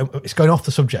 It's going off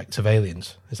the subject of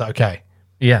aliens. Is that okay?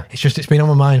 Yeah. It's been on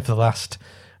my mind for the last,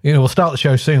 we'll start the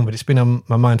show soon, but it's been on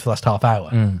my mind for the last half hour.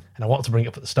 And I wanted to bring it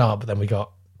up at the start, but then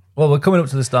we're coming up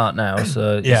to the start now,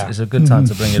 so it's a good time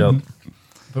to bring it up.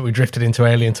 But we drifted into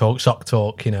alien talk, sock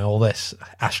talk, all this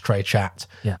ashtray chat.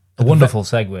 Yeah. A wonderful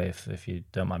segue, if you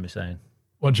don't mind me saying.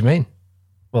 What do you mean?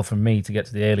 Well, from me to get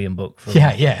to the alien book.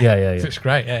 Yeah. It's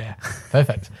great. Yeah.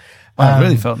 Perfect. Well, it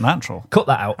really felt natural. Cut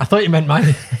that out. I thought you meant my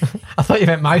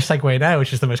Segway now,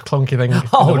 which is the most clunky thing in the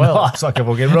world. No, it's like a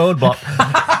fucking roadblock.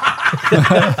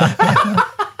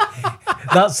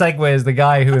 That Segway is the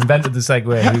guy who invented the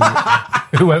Segway,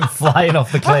 who went flying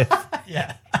off the cliff.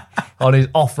 Yeah. On his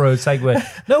off-road Segway.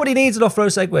 Nobody needs an off-road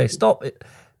Segway. Stop it.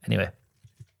 Anyway,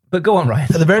 but go on, Ryan.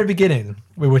 At the very beginning,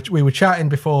 we were chatting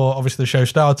before, obviously, the show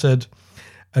started,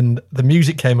 and the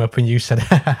music came up, and you said,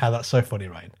 "That's so funny,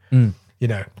 Ryan." You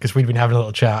know, because we'd been having a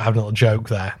little chat, having a little joke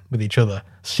there with each other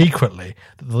secretly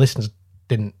that the listeners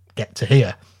didn't get to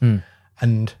hear,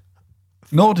 and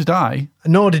nor did I,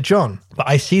 nor did John. But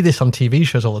I see this on TV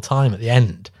shows all the time. At the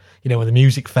end, you know, when the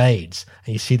music fades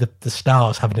and you see the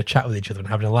stars having a chat with each other and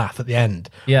having a laugh at the end.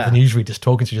 Yeah. The newsreaders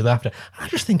talking to each other after. I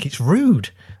just think it's rude.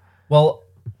 Well,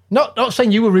 not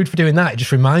saying you were rude for doing that. It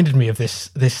just reminded me of this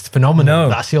phenomenon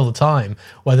that I see all the time,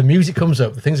 where the music comes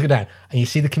up, the things go down, and you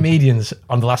see the comedians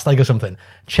on the last leg or something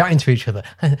chatting to each other.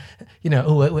 You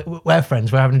know, we're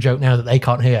friends. We're having a joke now that they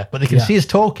can't hear, but they can see us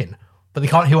talking, but they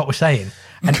can't hear what we're saying.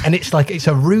 And it's like it's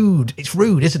rude,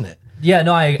 isn't it? Yeah,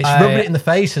 no, it's rubbing it in the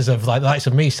faces of like the likes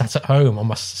of me sat at home on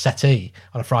my settee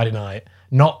on a Friday night,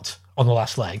 not on the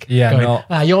last leg. Yeah,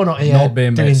 going, you're not here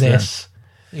doing this.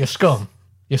 You're scum.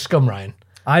 You're scum, Ryan.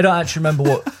 I don't actually remember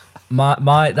what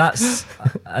my that's,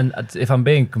 and if I'm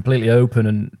being completely open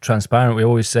and transparent, we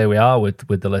always say we are with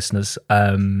the listeners,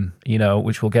 you know,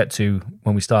 which we'll get to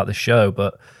when we start the show,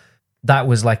 but that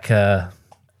was like a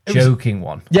joking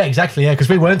one. Yeah, exactly, yeah, because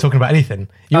we weren't talking about anything.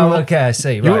 Okay, I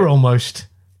see. You were almost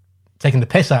taking the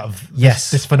piss out of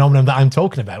this phenomenon that I'm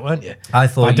talking about, weren't you? I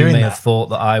thought you may have thought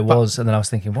that I was, and then I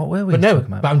was thinking, what were we talking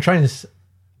about? But I'm trying to...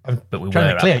 But we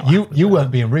were clear. You weren't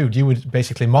being rude. You were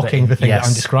basically mocking the thing that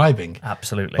I'm describing.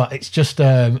 Absolutely. But it's just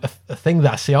a thing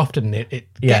that I see often. It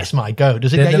gets my go.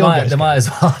 Does it get your go? They might as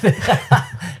well.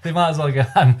 They might as well go.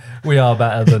 We are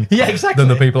better than than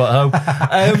the people at home.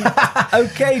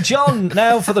 Okay, John.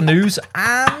 Now for the news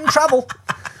and travel.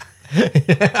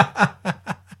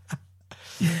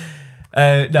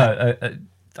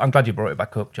 I'm glad you brought it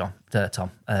back up, John. Tom.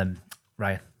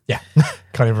 Ryan. Yeah,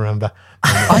 can't even remember. Do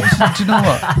you know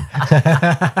what?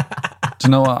 Do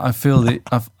you know what? I feel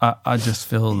I just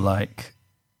feel like,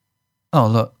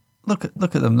 oh look at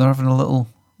them. They're having a little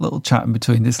chat in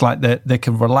between. It's like they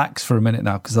can relax for a minute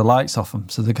now because the light's off them.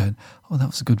 So they're going, oh, that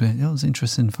was a good bit. That was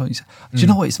interesting. Do you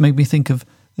know what? It's made me think of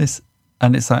this,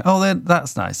 and it's like, oh,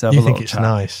 that's nice. You think it's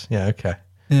nice? Yeah. Okay.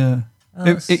 Yeah.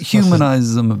 It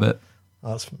humanises them a bit.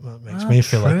 That makes me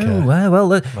feel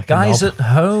like like guys at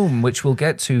home, which we'll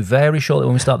get to very shortly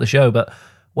when we start the show. But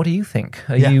what do you think?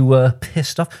 Are you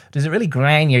pissed off? Does it really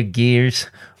grind your gears,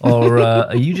 or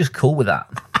are you just cool with that?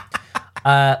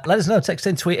 Let us know. Text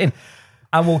in, tweet in,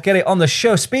 and we'll get it on the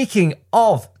show. Speaking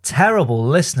of terrible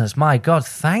listeners, my God,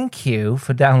 thank you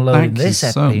for downloading this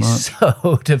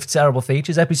episode of Terrible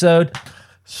Features, episode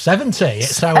 70.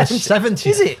 It's our 70th.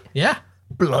 Is it? Yeah.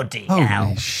 Bloody Holy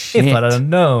hell. shit. If I'd have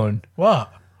known.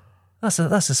 What? That's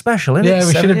a special, isn't it? Yeah,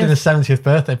 we should have done a 70th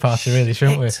birthday party, really,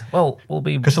 shouldn't we? Well, we'll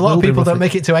be... Because a lot of people don't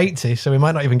make it to 80, so we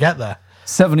might not even get there.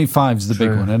 75 is the big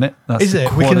one, isn't it? That's is it?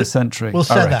 Quarter century, we'll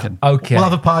set that. Okay. We'll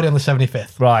have a party on the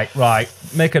 75th. Right.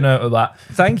 Make a note of that.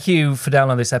 Thank you for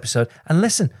downloading this episode. And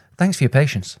listen, thanks for your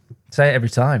patience. Say it every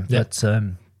time. Yeah. But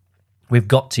we've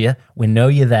got to you. We know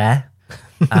you're there.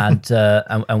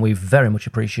 and we very much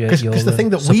appreciate your because the thing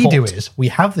that support. we do is we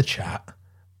have the chat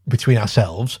between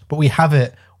ourselves, but we have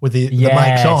it with the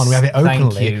mics on. We have it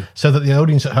openly so that the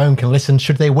audience at home can listen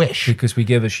should they wish. Because we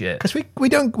give a shit. Because we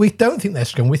don't think they're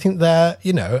scum. We think they're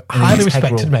highly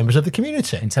respected members of the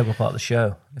community. Integral part of the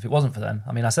show. If it wasn't for them,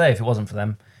 I mean, I say if it wasn't for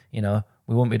them, we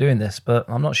wouldn't be doing this. But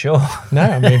I'm not sure. No,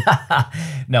 I mean,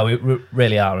 no, we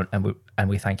really are, and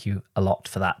we thank you a lot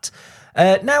for that.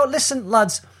 Now, listen,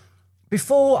 lads.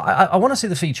 Before, I want to see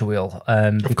the feature wheel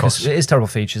because it is Terrible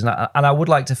Features, and I would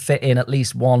like to fit in at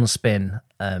least one spin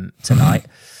tonight.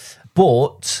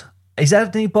 But has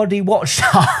anybody watched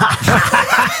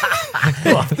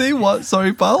They what?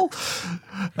 Sorry, pal.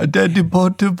 I'm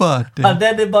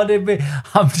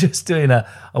just doing a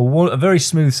very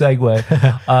smooth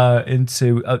segue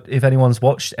into if anyone's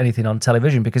watched anything on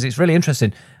television, because it's really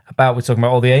interesting. We're talking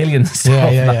about all the alien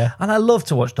stuff. Yeah. And I love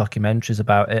to watch documentaries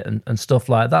about it and stuff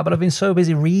like that. But I've been so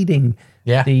busy reading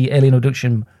the Alien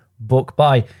Abduction book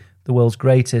by the world's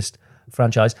greatest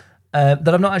franchise that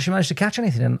I've not actually managed to catch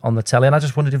anything on the telly. And I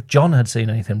just wondered if John had seen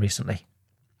anything recently.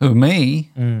 Who,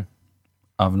 me?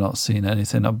 I've not seen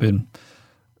anything. I've been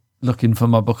looking for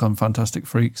my book on Fantastic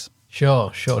Freaks.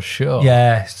 Sure.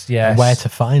 Yes. And where to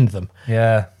find them.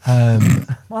 Yeah.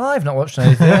 Well, I've not watched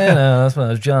anything. No, that's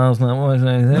why Giles not watching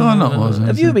anything. No, I'm not watching anything.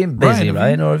 Have you been busy,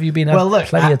 Ryan? Or have you been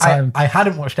plenty of time? I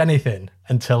hadn't watched anything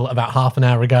until about half an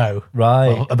hour ago. Right.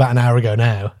 Well, about an hour ago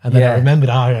now. And then I remembered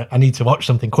I need to watch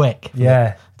something quick.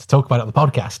 Yeah. To talk about it on the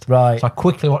podcast. Right. So I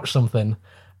quickly watched something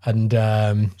and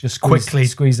just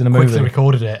squeezed in a movie. Quickly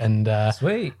recorded it. And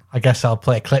sweet. I guess I'll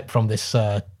play a clip from this.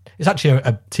 It's actually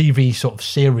a TV sort of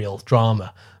serial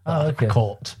drama I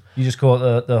caught. You just caught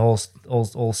the whole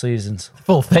seasons.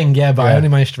 Full thing, yeah, but I only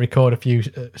managed to record a few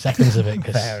seconds of it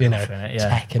because, tech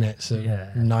in it's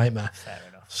a nightmare. Fair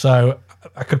enough. So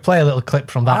I could play a little clip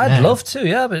from that. I'd love to,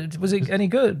 yeah, but was it any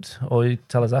good? Or you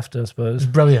tell us after, I suppose.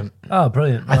 It's brilliant. Oh,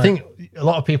 brilliant. Right. I think a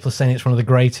lot of people are saying it's one of the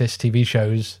greatest TV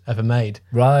shows ever made.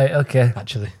 Right, okay.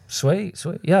 Actually. Sweet.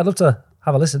 Yeah, I'd love to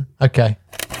have a listen. Okay.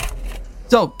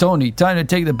 So, Tony, time to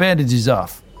take the bandages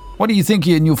off. What do you think of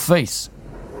your new face?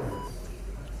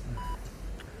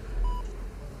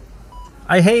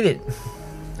 I hate it.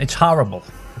 It's horrible.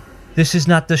 This is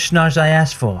not the schnoz I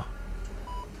asked for.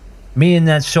 Me and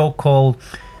that so-called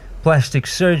plastic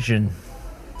surgeon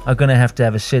are going to have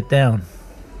a sit down.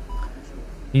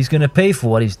 He's going to pay for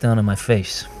what he's done on my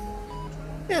face.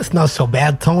 Yeah, it's not so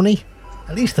bad, Tony.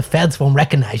 At least the feds won't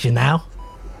recognize you now.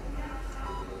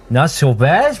 Not so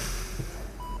bad?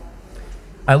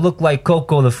 I look like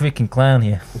Coco the freaking clown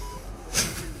here.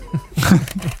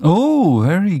 Oh,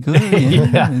 very good.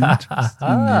 Yeah,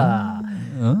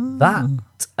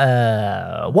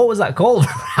 That, what was that called?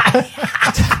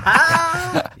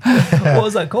 What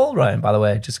was that called, Ryan, by the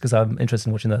way? Just because I'm interested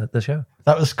in watching the show.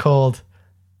 That was called...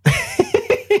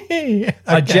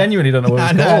 I genuinely don't know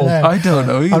what it was called. I don't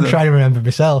know either. I'm trying to remember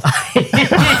myself. It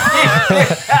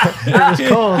was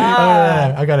called...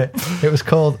 No, I got it. That was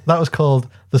called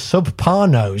The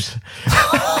Sopranos.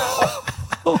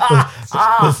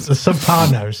 The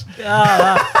Sopranos.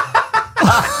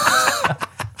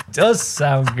 Does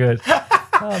sound good.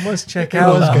 I must check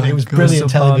out. It was good. It was brilliant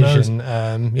television.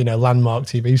 Landmark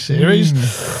TV series.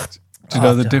 Do you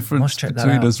know the difference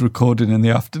between us recording in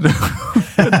the afternoon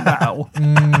and now?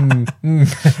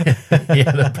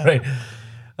 Yeah, the brain.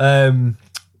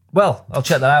 Well, I'll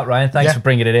check that out, Ryan. Thanks for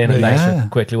bringing it in, and thanks for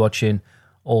quickly watching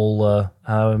all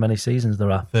however many seasons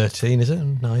there are. 13, is it?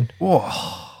 9. Whoa.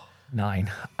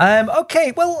 9.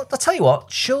 Okay, well, I'll tell you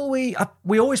what. Shall we...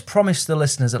 we always promise the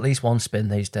listeners at least one spin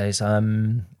these days.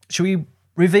 Shall we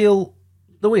reveal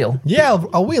the wheel? Yeah,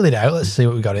 I'll wheel it out. Let's see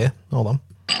what we got here. Hold on.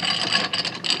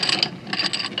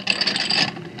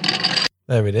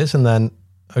 There it is. And then,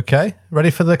 okay, ready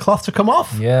for the cloth to come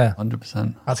off? Yeah.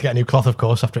 100%. I had to get a new cloth, of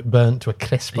course, after it burnt to a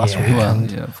crisp last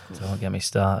weekend. Well, yeah, of course. Don't get me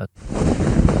started.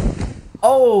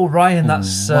 Oh, Ryan,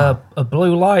 that's a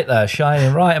blue light there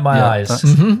shining right in my eyes.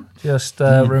 Just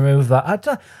remove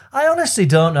that. I honestly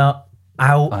don't know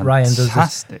how Ryan does this.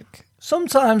 Fantastic.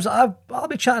 Sometimes I'll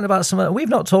be chatting about something. We've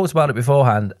not talked about it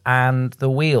beforehand, and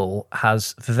the wheel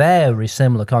has very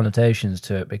similar connotations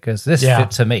to it because this,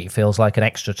 to me, feels like an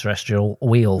extraterrestrial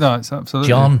wheel. No, it's absolutely.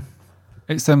 John.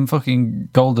 It's them fucking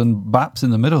golden baps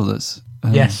in the middle that's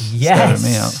staring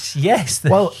me out. Yes.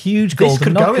 The huge golden this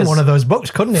could knockers. go in one of those books,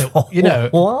 couldn't it? You know.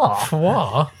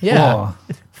 Four. Yeah.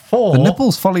 Four. The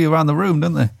nipples follow you around the room,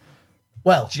 don't they?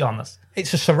 Well, John,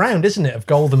 it's a surround, isn't it, of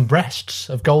golden breasts,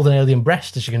 of golden alien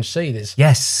breasts, as you can see.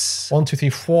 There's 1, 2, 3,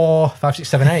 4, 5, 6,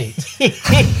 7, 8.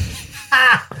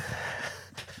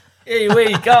 Here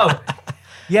we go.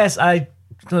 Yes,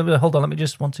 hold on, let me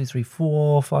just 1, 2, 3,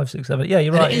 4, 5, 6, 7. Yeah,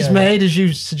 you're right. It is made, as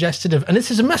you suggested, and this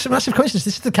is a massive coincidence.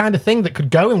 This is the kind of thing that could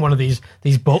go in one of these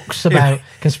books about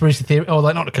conspiracy theory, or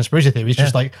like not a conspiracy theory, it's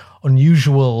just like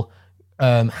unusual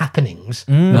happenings.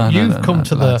 You've come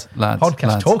to the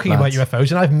podcast talking about UFOs,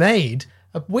 and I've made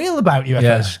a wheel about UFOs.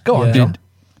 Yeah. Go on, John.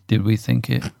 Did we think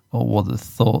it, or were the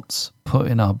thoughts put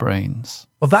in our brains?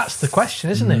 Well, that's the question,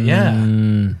 isn't it?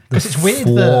 Yeah. Because it's weird.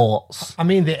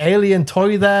 The alien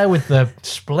toy there with the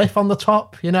spliff on the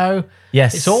top, you know?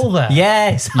 Yes. It's all there.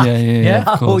 Yes. Yeah.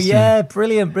 Of course,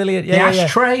 Brilliant. Yeah, the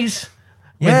ashtrays.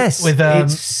 Yes. With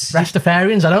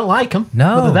Rastafarians, I don't like them.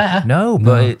 No. But they're there. No,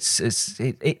 but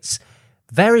it's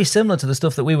very similar to the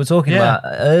stuff that we were talking about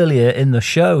earlier in the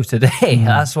show today.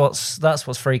 That's what's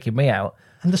freaking me out.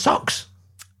 And the socks.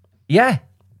 Yeah.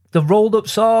 The rolled up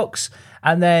socks.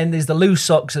 And then there's the loose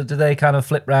socks that they kind of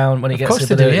flip round when it gets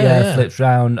to the flips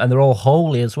round, and they're all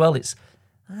holy as well. It's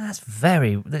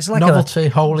like novelty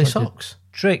holy socks.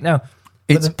 Trick. Now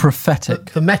it's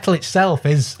prophetic. The metal itself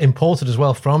is imported as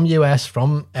well from US,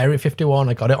 from Area 51.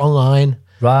 I got it online.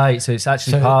 Right, so it's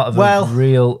actually part of a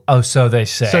real... Oh, so they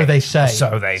say. So they say.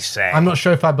 So they say. I'm not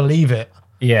sure if I believe it.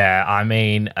 Yeah, I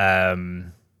mean,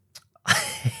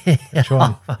 which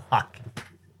one?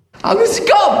 Oh, this has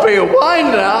got to be a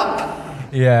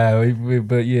wind-up. Yeah,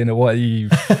 but you know what? You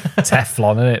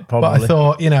Teflon in it, probably. But I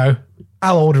thought,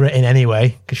 I'll order it in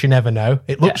anyway because you never know.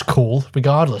 It looks cool,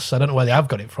 regardless. I don't know where they have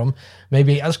got it from.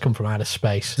 Maybe it has come from outer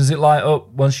space. Does it light up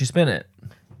once you spin it?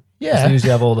 Yeah, they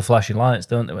usually have all the flashing lights,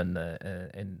 don't they? When they're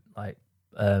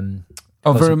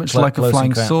very much like a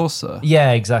flying saucer.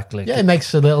 Yeah, exactly. Yeah, it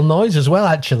makes a little noise as well,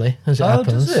 actually, as it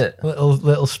happens. Does it?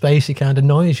 Little spacey kind of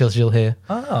noise you'll hear.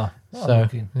 Oh, so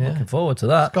looking forward to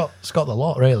that. It's got the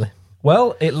lot, really.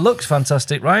 Well, it looks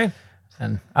fantastic, Ryan.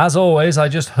 And as always, I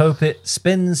just hope it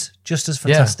spins just as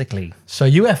fantastically. Yeah. So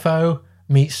UFO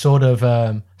meets sort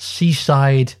of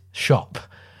seaside shop.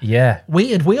 Yeah.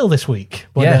 Weird wheel this week.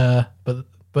 But,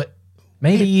 but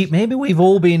maybe we've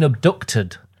all been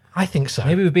abducted. I think so.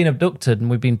 Maybe we've been abducted and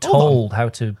we've been told how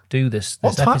to do this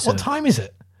episode. What time is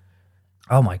it?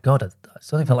 Oh my God.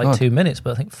 It's only for 2 minutes,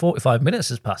 but I think 45 minutes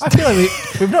has passed. I feel like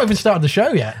we've not even started the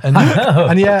show yet. And, I know.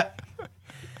 And yet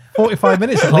 45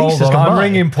 minutes at least has gone by. I'm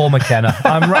ringing Paul McKenna.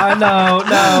 I'm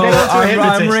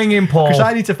ringing Paul. Because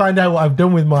I need to find out what I've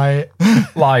done with my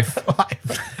life.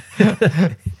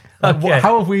 Okay.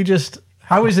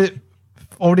 How is it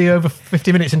already over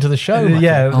 50 minutes into the show?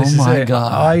 Yeah. Oh my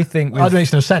God. I think that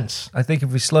makes no sense. I think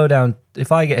if we slow down,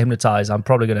 if I get hypnotized, I'm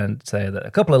probably going to say that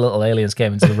a couple of little aliens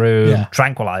came into the room,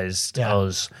 tranquilized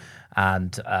us,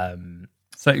 and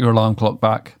set your alarm clock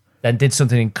back. Then did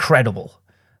something incredible.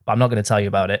 But I'm not going to tell you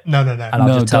about it. No. And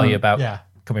I'll just tell you about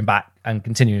coming back and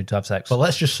continuing to have sex. But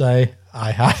let's just say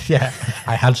I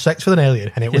had sex with an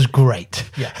alien and it was great.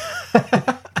 Yeah.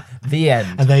 The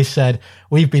end. And they said,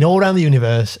 we've been all around the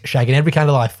universe shagging every kind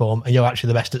of life form and you're actually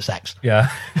the best at sex. Yeah.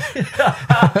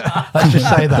 Let's just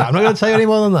say that. I'm not going to tell you any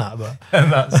more than that. But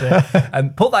and that's it.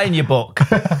 And put that in your book.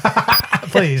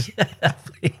 Please.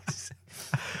 Please.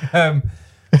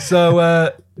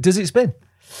 So does it spin?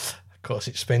 Of course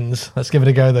it spins. Let's give it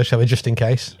a go though, shall we, just in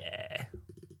case? Yeah.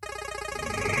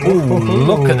 Ooh,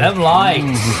 look at them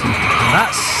lights.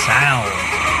 That sound.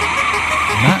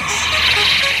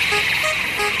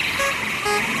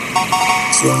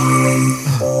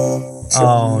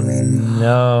 Oh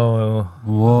no.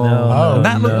 Whoa. No, and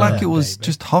that looked like it was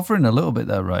just hovering a little bit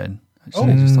there, Ryan.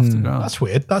 Actually, just off the ground. That's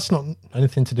weird. That's not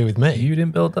anything to do with me. You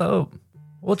didn't build that up.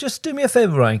 Well, just do me a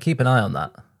favour, Ryan. Keep an eye on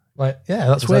that.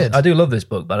 That's weird. I do love this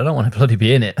book, but I don't want to bloody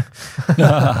be in it.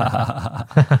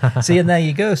 See, and there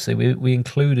you go. See, we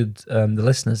included the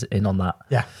listeners in on that.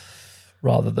 Yeah.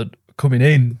 Rather than coming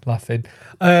in laughing.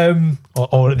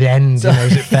 Or at the end,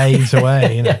 as it fades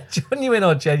away. Yeah, genuine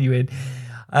or genuine.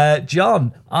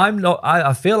 John,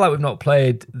 I feel like we've not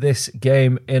played this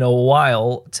game in a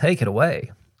while. Take it away.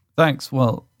 Thanks.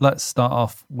 Well, let's start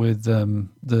off with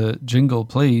the jingle,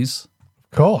 please.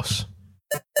 Of course.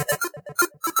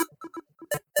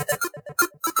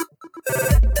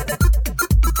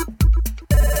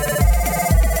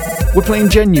 We're playing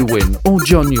genuine or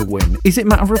genuine. Is it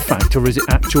matter of fact or is it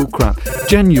actual crap?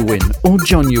 Genuine or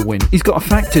genuine. He's got a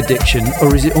fact addiction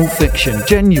or is it all fiction?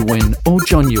 Genuine or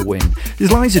genuine.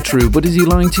 His lies are true, but is he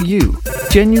lying to you?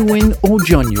 Genuine or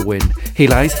genuine. He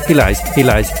lies, he lies, he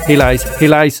lies, he lies, he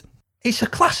lies. It's a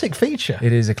classic feature.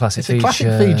 It is a classic feature.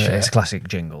 It's a classic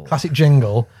jingle. Classic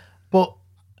jingle. But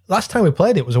last time we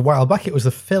played it was a while back. It was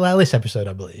the Phil Ellis episode,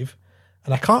 I believe.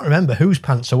 And I can't remember whose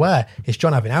pants are where. Is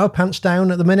John having our pants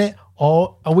down at the minute?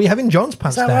 Or are we having John's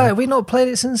pants down? Is that right? We've not played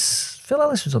it since Phil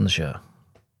Ellis was on the show.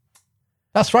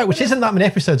 That's right, which isn't that many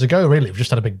episodes ago, really. We've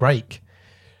just had a big break.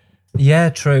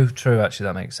 Yeah, true. Actually,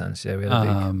 that makes sense. Yeah, we had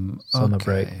a big summer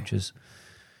break, which is...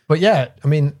 But yeah, I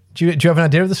mean, do you have an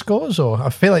idea of the scores? Or I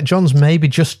feel like John's maybe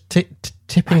just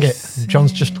tipping it.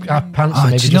 John's just our pants are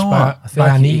maybe just by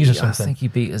our knees or something. I think he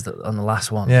beat us on the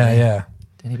last one. Yeah.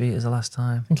 Did he beat us the last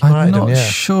time? I'm not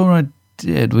sure I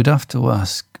did. We'd have to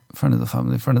ask friend of the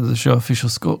family, friend of the show, official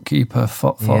scorekeeper,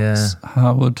 Fox,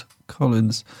 Howard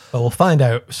Collins. Well, we'll find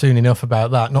out soon enough about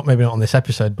that. Maybe not on this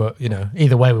episode, but,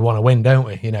 either way we want to win, don't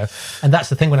we? And that's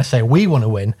the thing when I say we want to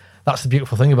win, that's the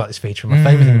beautiful thing about this feature. My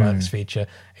favourite thing about this feature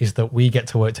is that we get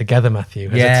to work together, Matthew,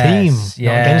 as a team,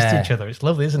 not against each other. It's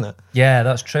lovely, isn't it? Yeah,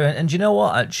 that's true. And do you know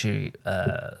what, actually,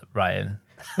 Ryan?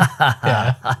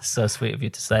 Yeah. That's so sweet of you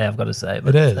to say, I've got to say.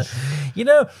 But, it is.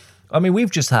 I mean,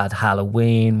 we've just had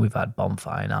Halloween, we've had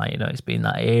Bonfire Night, it's been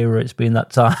that era, it's been that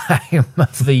time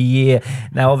of the year.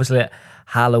 Now, obviously, at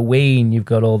Halloween, you've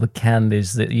got all the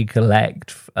candies that you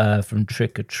collect from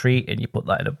Trick or Treat, and you put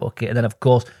that in a bucket. And then, of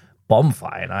course,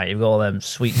 Bonfire Night, you've got all them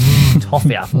sweet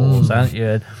toffee apples, haven't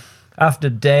you? after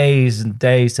days and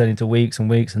days turning to weeks and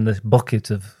weeks, and this bucket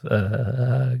of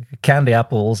candy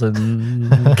apples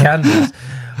and candies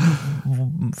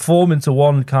form into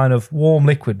one kind of warm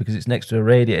liquid because it's next to a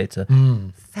radiator.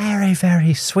 Very,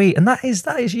 very sweet. And that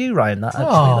is you, Ryan. That's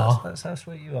how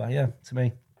sweet you are. Yeah, to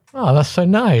me. Oh, that's so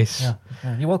nice. Yeah,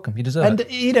 you're welcome. You deserve it.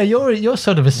 And you're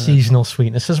sort of a seasonal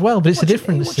sweetness as well, but it's a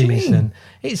different season.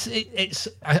 It's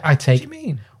I take. What do you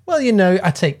mean? Well,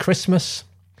 I take Christmas.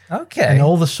 Okay. And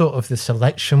all the sort of the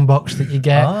selection box that you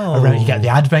get. You get the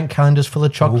advent calendars full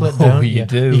of chocolate, don't you? You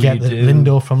do. You get the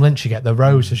Lindor from Lynch, you get the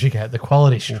roses, you get the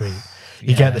Quality Street.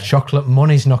 You get the chocolate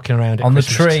monies knocking around at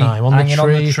Christmas time. On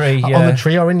the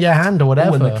tree or in your hand or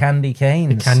whatever. And the candy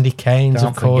canes. The candy canes,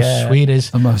 of course. Sweet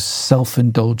is the most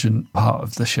self-indulgent part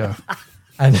of the show.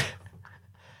 and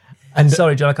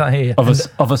sorry, John, I can't hear you.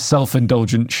 Of a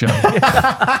self-indulgent show.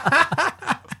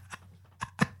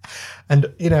 And,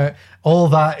 all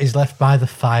that is left by the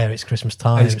fire. It's Christmas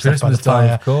time. It's Christmas time,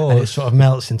 of course. And it sort of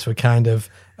melts into a kind of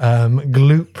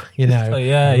gloop,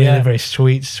 really very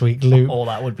sweet gloop. Oh,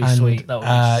 that would be sweet. That would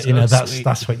be sweet.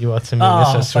 That's what you are to me.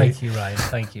 Oh, so sweet.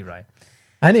 Thank you, Ryan.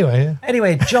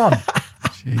 Anyway, John.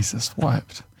 Jesus,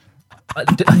 wiped.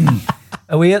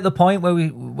 Are we at the point where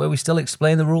we still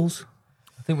explain the rules?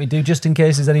 I think we do, just in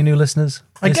case there's any new listeners.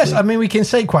 I guess, we can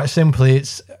say quite simply,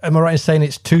 am I right in saying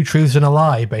it's two truths and a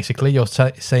lie, basically? You're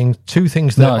saying two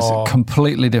things that are... it's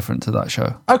completely different to that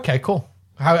show. Okay, cool.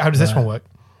 How does this one work?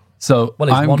 So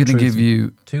I'm going to give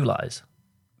you... 2 lies.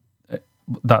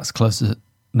 That's closer.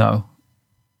 No.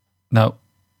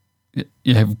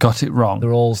 You've got it wrong.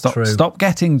 They're all true. Stop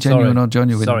getting genuine or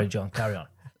genuine. Sorry, John, carry on.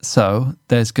 So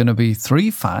there's going to be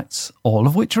 3 facts, all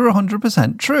of which are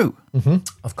 100% true. Mm-hmm.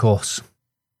 Of course.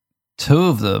 2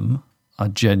 of them are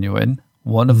genuine.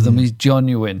 1 of them is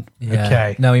genuine. Yeah.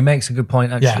 Okay. No, he makes a good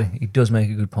point, actually. Yeah. He does make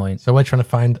a good point. So we're trying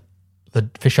to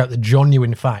fish out the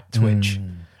genuine fact,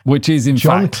 which is in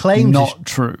fact claims not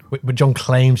true. But John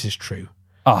claims is true.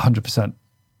 100%.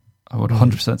 I would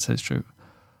 100% say it's true.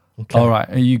 Okay. All right.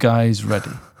 Are you guys ready?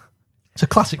 It's a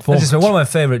classic format. One of my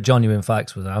favourite genuine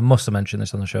facts was, I must have mentioned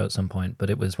this on the show at some point,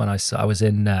 but it was when I was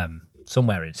in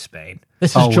somewhere in Spain.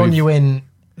 This is genuine.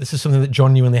 This is something that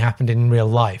genuinely happened in real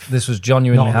life. This was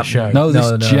genuinely happened. No,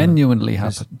 this genuinely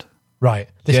happened. Right.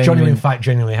 This genuine fact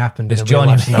genuinely happened. This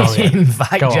genuine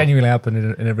fact genuinely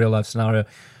happened in a real life scenario.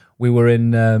 We were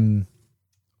in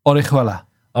Orihuela.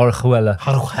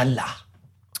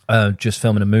 Just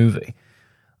filming a movie.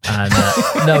 And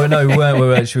no, we weren't.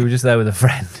 We were just there with a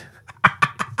friend.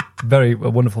 A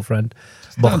wonderful friend.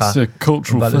 That's a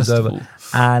cultural festival.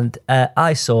 And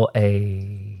I saw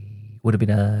would have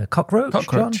been a cockroach.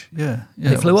 John? Yeah.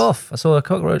 It flew off. I saw a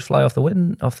cockroach fly off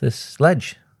off this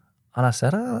ledge, and I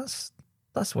said, "Oh,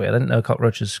 that's weird. I didn't know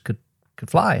cockroaches could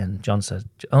fly." And John said,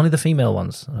 "Only the female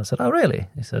ones." And I said, "Oh, really?"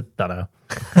 He said, "Don't know."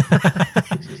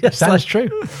 Sounds true.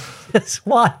 Yes.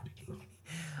 Why?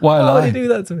 Why would you do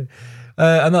that to me?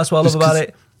 And that's what I love about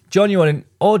it. Genuine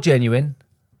or genuine?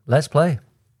 Let's play.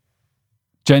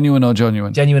 Genuine or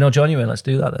genuine? Genuine or genuine? Let's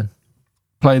do that then.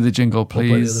 Play the jingle,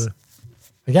 please.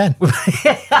 Again.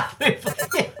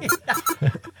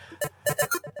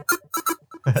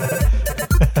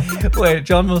 Wait,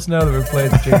 John must know that we've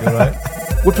played the jingle, right?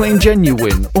 We're playing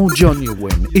genuine or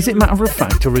genuine. Is it matter of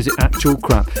fact or is it actual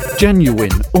crap? Genuine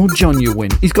or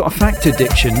genuine. He's got a fact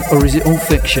addiction or is it all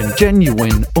fiction?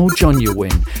 Genuine or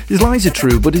genuine. His lies are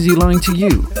true, but is he lying to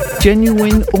you?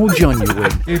 Genuine or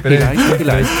genuine. He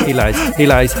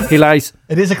lies.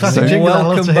 It is a classic jingle.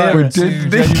 Welcome back to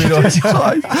Genuine or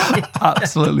Genuine.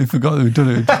 Absolutely forgot that we've done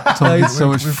it. Talking so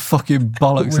much fucking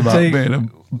bollocks about being a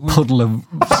puddle of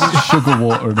sugar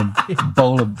water and a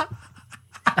bowl of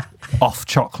off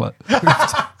chocolate.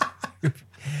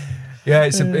 Yeah,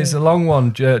 it's a long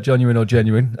one, genuine or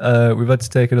genuine. We've had to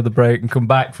take another break and come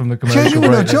back from the commercial break.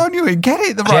 Genuine or genuine, get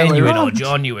it the right way Genuine around. or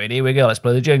genuine, here we go, let's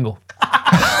play the jingle.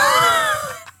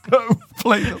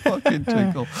 Play the fucking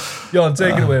jingle. John,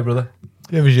 take it away, brother.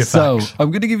 Give us your facts. So,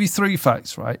 I'm going to give you 3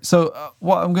 facts, right? So,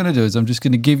 what I'm going to do is I'm just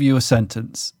going to give you a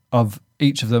sentence of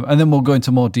each of them, and then we'll go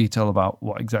into more detail about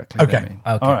what exactly they mean.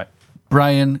 Okay. All right.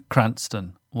 Bryan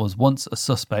Cranston was once a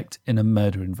suspect in a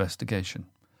murder investigation.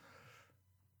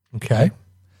 Okay.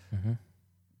 Mm-hmm.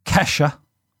 Kesha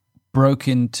broke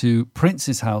into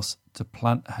Prince's house to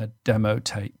plant her demo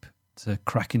tape to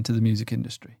crack into the music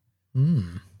industry.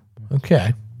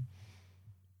 Okay.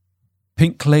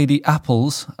 Pink Lady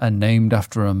apples are named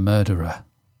after a murderer.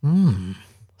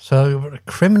 So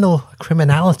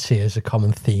criminality is a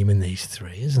common theme in these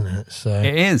 3, isn't it? So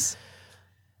it is.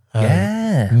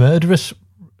 Yeah. Murderous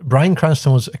Bryan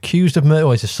Cranston was accused of murder.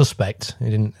 Well, he's a suspect.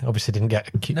 He obviously didn't get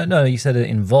accused. No, you said it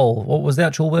involved. What was the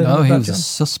actual word? No, he was a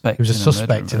suspect. He was a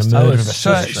suspect in a murder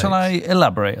investigation. Shall I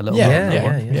elaborate a little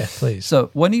bit? Yeah, please. So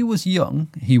when he was young,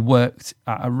 he worked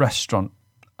at a restaurant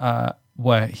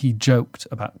where he joked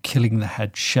about killing the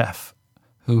head chef,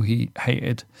 who he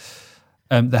hated.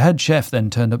 The head chef then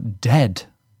turned up dead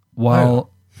while...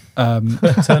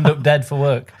 turned up dead for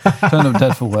work. Turned up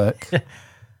dead for work.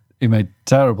 He made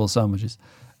terrible sandwiches.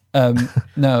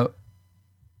 No.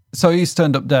 So he's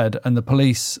turned up dead and the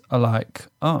police are like,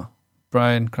 oh,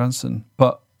 Bryan Cranston.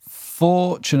 But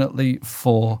fortunately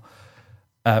for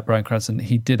Bryan Cranston,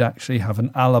 he did actually have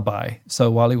an alibi. So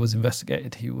while he was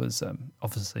investigated, he was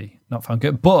obviously not found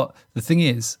guilty. But the thing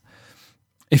is,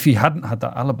 if he hadn't had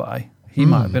that alibi, he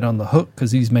might have been on the hook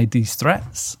because he's made these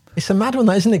threats. It's a mad one,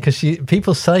 that, isn't it? Because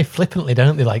people say flippantly,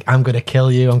 don't they? Like, I'm going to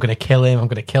kill you, I'm going to kill him, I'm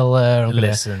going to kill her.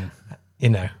 Listen. You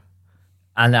know.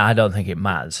 And I don't think it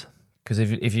matters. Because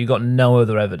if you've got no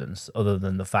other evidence other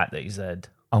than the fact that he said,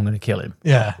 I'm going to kill him.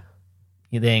 Yeah.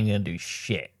 They ain't going to do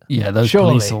shit. Yeah, those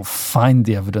police will find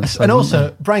the evidence. And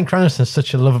also, Bryan Cranston's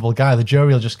such a lovable guy. The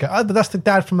jury will just go, oh, but that's the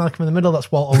dad from Malcolm in the Middle. That's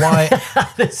Walter White.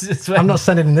 I'm not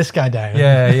sending this guy down.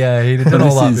 Yeah. He'd done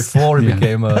all that before he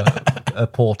became a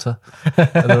porter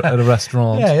at a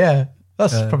restaurant. Yeah.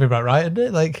 That's probably about right, isn't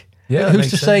it? Like, who's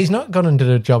to say he's not gone and did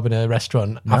a job in a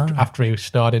restaurant after he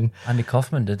starred in... Andy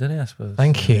Kaufman did, didn't he, I suppose?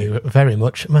 Thank you very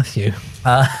much, Matthew.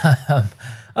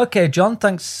 Okay, John,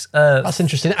 thanks. That's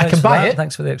interesting. I can buy it.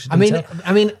 Thanks for the extra detail.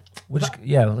 I mean, let's have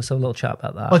a little chat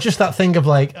about that. Well, just that thing of,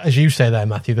 like, as you say there,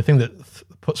 Matthew, the thing that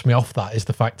puts me off that is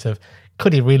the fact of,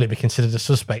 could he really be considered a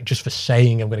suspect just for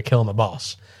saying I'm going to kill my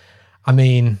boss? I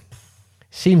mean,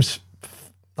 seems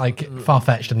like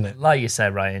far-fetched, doesn't it? Like you say,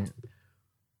 Ryan,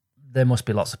 there must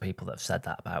be lots of people that have said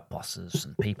that about bosses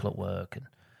and people at work, and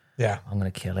I'm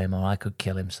going to kill him, or I could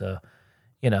kill him. So,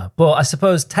 but I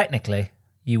suppose technically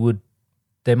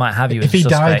they might have you as a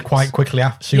suspect. If he died quite quickly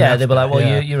after. They'd be like,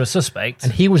 well, you're a suspect.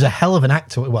 And he was a hell of an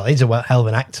actor. Well, he's a hell of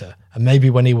an actor. And maybe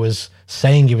when he was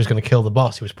saying he was going to kill the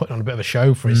boss, he was putting on a bit of a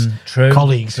show for his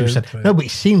colleagues who said, no, but he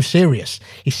seems serious.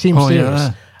 He seems serious.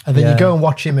 Yeah. And then you go and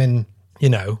watch him in,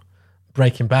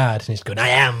 Breaking Bad, and he's going, I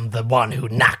am the one who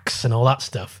knocks and all that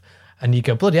stuff. And you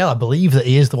go, bloody hell, I believe that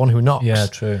he is the one who knocks. Yeah,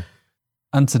 true.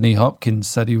 Anthony Hopkins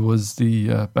said he was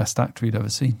the best actor he'd ever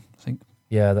seen, I think.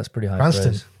 Yeah, that's pretty high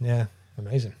praise. Yeah.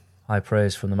 Amazing. High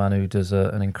praise from the man who does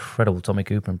an incredible Tommy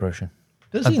Cooper impression.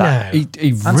 Does he now? He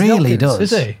really does.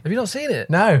 Does he? Have you not seen it?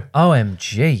 No.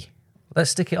 OMG.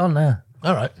 Let's stick it on there.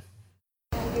 All right.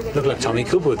 Look like Tommy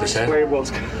Cooper with this, eh?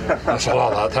 That's a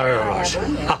lot of that there,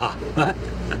 right?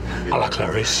 I like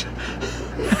Clarice.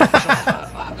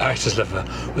 I just live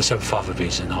with some fava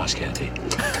beans in ice candy.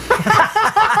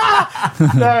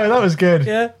 No, that was good.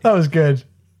 Yeah. That was good.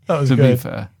 To be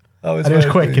fair. And it was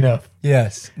quick enough.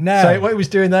 Yes. No. So what he was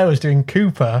doing there was doing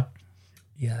Cooper.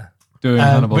 Yeah. Doing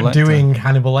Hannibal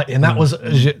Lecter. And that was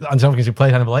Anthony Hopkins who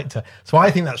played Hannibal Lecter. So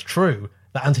I think that's true,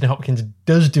 that Anthony Hopkins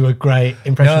does do a great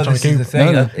impression of Tommy Cooper.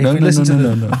 If you listen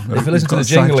to the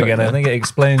jingle again, I think it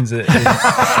explains it.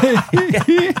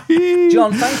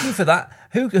 John, thank you for that.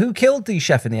 Who killed the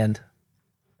chef in the end?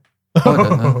 I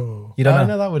don't know. You don't know?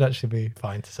 No, that would actually be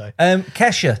fine to say.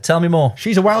 Kesha, tell me more.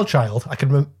 She's a wild child. I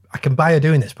can buy her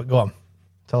doing this, but go on.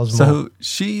 Tell us more. So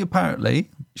she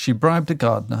bribed a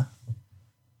gardener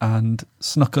and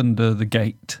snuck under the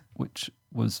gate, which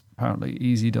was apparently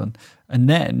easy done, and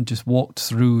then just walked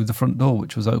through the front door,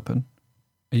 which was open.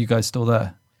 Are you guys still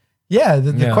there? Yeah,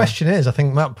 the question is, I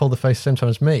think Matt pulled the face the same time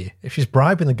as me. If she's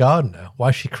bribing the gardener, why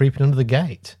is she creeping under the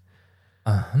gate?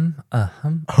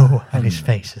 Oh, and his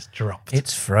face has dropped.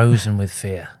 It's frozen with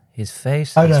fear. His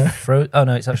face is frozen. Oh,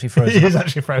 no, it's actually frozen. He is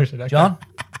actually frozen. Okay. John?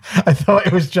 I thought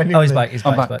it was genuinely... Oh, he's back. He's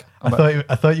back.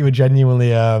 I thought you were genuinely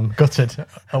gutted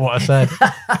at what I said.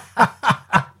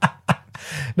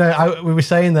 No, we were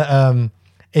saying that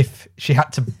if she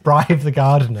had to bribe the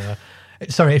gardener...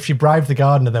 Sorry, if she bribed the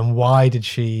gardener, then why did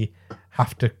she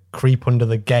have to creep under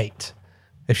the gate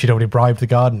if she'd already bribed the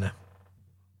gardener?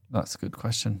 That's a good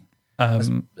question. I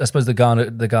suppose the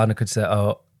gardener could say,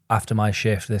 oh, after my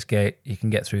shift, this gate, you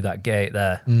can get through that gate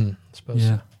there. I suppose.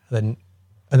 Yeah. And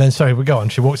then, sorry, we go on.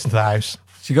 She walks into the house.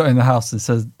 She got in the house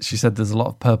and she said there's a lot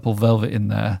of purple velvet in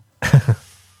there.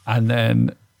 And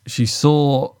then she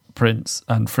saw Prince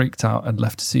and freaked out and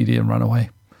left a CD and ran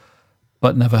away.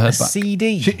 But never heard back.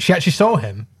 CD? She actually saw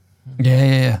him?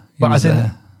 Yeah. But as in,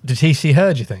 did he see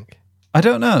her, do you think? I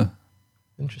don't know.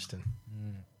 Interesting.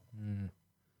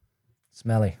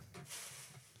 Smelly.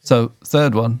 So,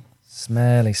 third one.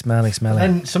 Smelly.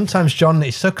 And sometimes John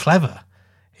is so clever.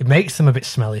 it makes them a bit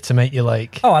smelly to make you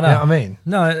like. Oh, I know. You know what I mean?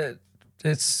 No,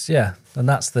 it's and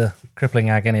that's the crippling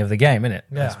agony of the game, isn't it?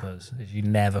 Yeah. I suppose is you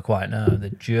never quite know.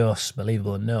 They're just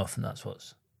believable enough, and that's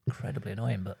what's incredibly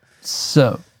annoying. But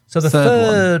so the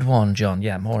third one, John.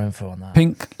 Yeah, more info on that.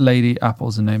 Pink Lady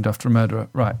apples are named after a murderer,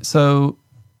 right? So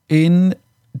in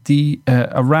the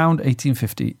around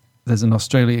 1850, there's an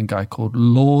Australian guy called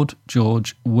Lord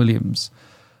George Williams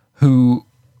who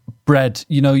bred.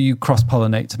 You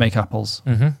cross-pollinate to make apples.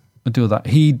 Mm-hmm. And do that.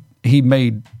 He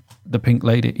made the Pink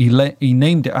Lady. He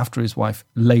named it after his wife,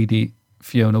 Lady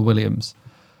Fiona Williams.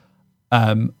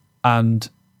 And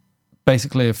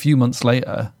basically, a few months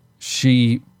later,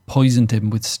 she poisoned him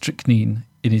with strychnine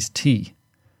in his tea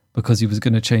because he was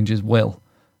going to change his will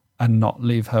and not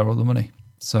leave her all the money.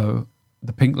 So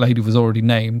the Pink Lady was already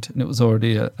named, and it was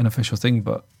already an official thing.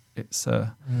 But it's.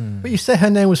 But you say her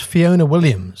name was Fiona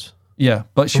Williams. Yeah,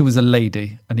 but she was a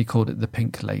lady, and he called it the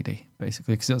Pink Lady,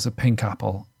 basically, because it was a pink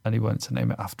apple, and he wanted to name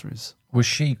it after his. Was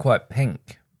she quite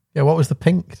pink? Yeah, what was the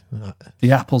pink?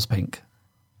 The apple's pink.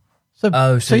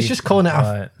 So he's just calling it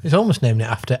after. Right. He's almost naming it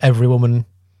after every woman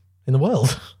in the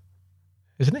world,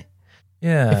 isn't he?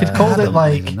 Yeah. If he'd called it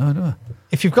like, no.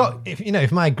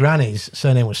 If my granny's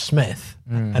surname was Smith,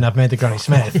 and I've made the Granny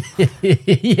Smith,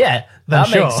 yeah, that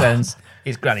makes sense.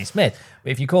 It's Granny Smith.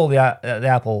 But if you call the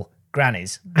apple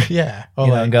Granny's, yeah,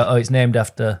 and go, it's named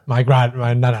after my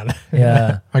nana,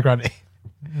 yeah, my granny.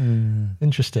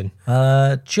 Interesting.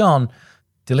 John,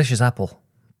 delicious apple,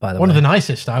 by the way. One of the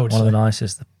nicest, I would say. One of the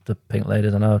nicest, the Pink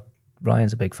Ladies. I know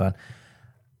Ryan's a big fan.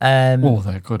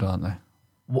 They're good, aren't they?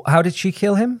 How did she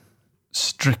kill him?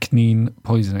 Strychnine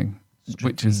poisoning,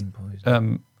 which is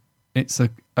it's a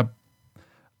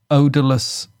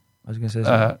odorless. I was going to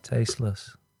say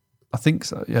tasteless. I think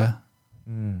so. Yeah,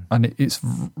 and it's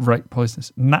right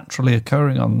poisonous, naturally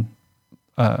occurring on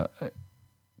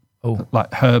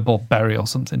like herb or berry or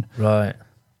something. Right.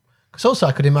 Because also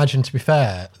I could imagine, to be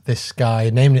fair, this guy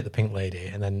naming it the Pink Lady,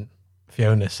 and then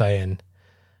Fiona saying.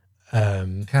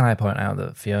 Can I point out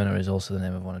that Fiona is also the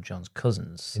name of one of John's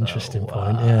cousins? Interesting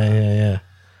point. Yeah.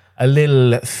 A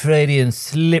little Freudian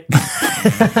slip.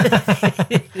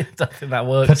 I don't think that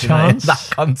works in that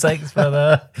context,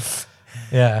 but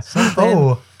yeah.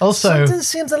 Also, something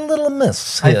seems a little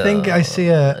amiss. I think I see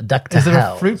a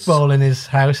fruit bowl in his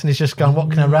house, and he's just gone, what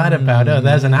can I write about? Oh,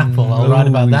 there's an apple. I'll write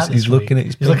about that. He's looking at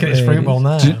his fruit bowl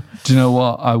now. Do you know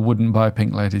what? I wouldn't buy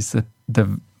Pink Ladies.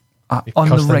 On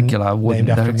the regular, I wouldn't.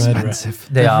 They're expensive.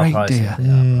 They are right pricey. Dear.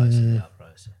 They are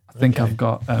pricey. I think I've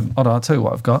got. Hold on, I'll tell you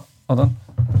what I've got. Hold on.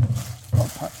 Got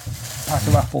a pack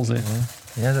of apples here.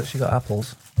 He has actually got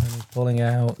apples. And he's pulling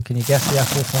out. Can you guess the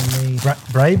apple from the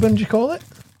Braben? Do you call it?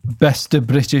 Best of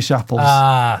British apples.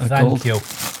 Thank you.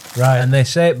 Right, and they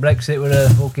say Brexit were a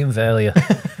fucking failure.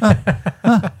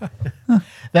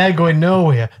 They're going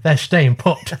nowhere. They're staying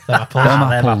put. Them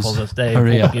apples are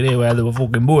staying fucking here where they were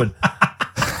fucking born.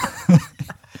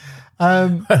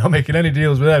 I'm not making any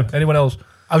deals with them. Anyone else?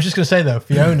 I was just going to say, though,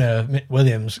 Fiona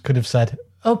Williams could have said,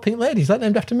 oh, Pink Lady, is that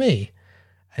named after me?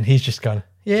 And he's just gone,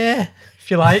 yeah, if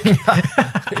you like.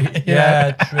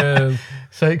 Yeah, true.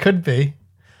 So it could be.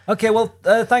 Okay, well,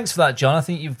 thanks for that, John. I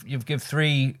think you've given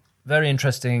 3 very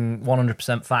interesting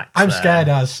 100% facts. I'm scared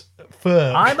as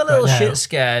fuck. I'm a little shit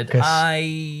scared.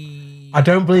 I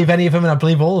don't believe any of them, and I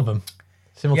believe all of them.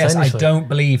 Yes, I don't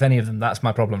believe any of them. That's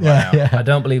my problem right now. Yeah. I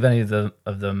don't believe any of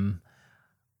them.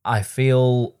 I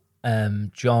feel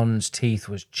John's teeth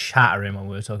was chattering when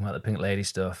we were talking about the Pink Lady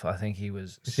stuff. I think he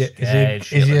was scared.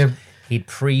 He'd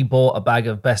pre-bought a bag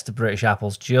of Best of British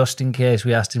apples just in case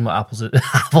we asked him what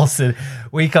apples.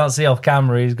 We can't see off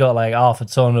camera. He's got like half a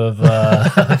ton of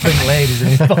Pink Ladies in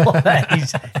his bowl.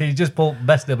 He's just bought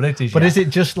Best of British. But is it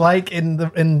just like in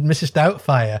Mrs.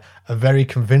 Doubtfire, a very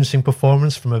convincing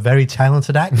performance from a very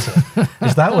talented actor?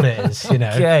 Is that what it is? You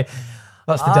know. Okay.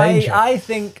 That's the danger. I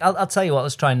think I'll tell you what.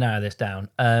 Let's try and narrow this down.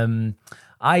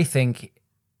 I think.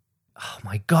 Oh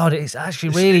my God! It's actually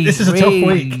really. This is a tough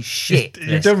week. Shit,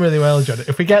 you've done really well, John.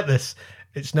 If we get this,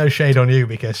 it's no shade on you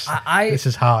because this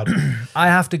is hard. I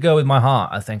have to go with my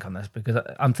heart, I think, on this because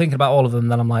I'm thinking about all of them.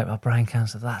 Then I'm like, Brian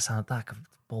Cancer, that sounded that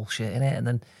bullshit in it, and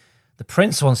then the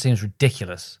Prince one seems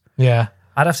ridiculous. Yeah,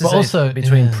 I'd have to say also,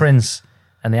 between Prince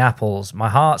and the apples. My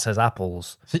heart says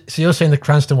apples. So you're saying the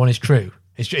Cranston one is true?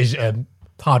 It's genuine.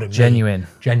 Got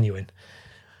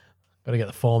to get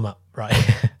the format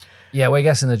right. Yeah, we're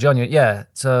guessing the genuine. Yeah,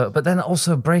 so but then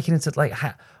also breaking into like,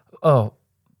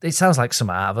 it sounds like some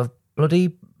out of a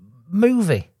bloody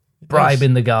movie.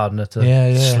 Bribing the gardener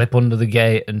to slip under the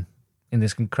gate and in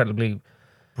this incredibly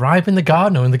bribing the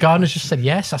gardener, and the gardener's just said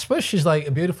yes. I suppose she's like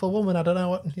a beautiful woman. I don't know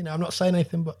what, I'm not saying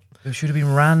anything, but it should have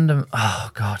been random.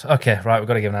 Oh God. Okay, right. We've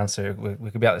got to give an answer.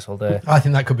 We could be at this all day. I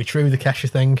think that could be true. The Kesha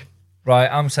thing. Right.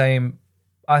 I'm saying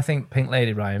I think Pink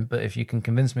Lady, Ryan. But if you can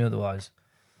convince me otherwise,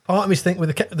 part of me think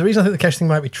with the reason I think the Kesha thing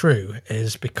might be true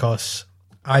is because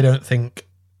I don't think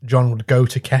John would go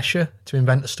to Kesha to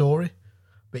invent a story,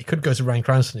 but he could go to Bryan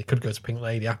Cranston. He could go to Pink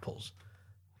Lady Apples.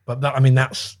 But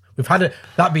that's. We've had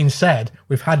that being said,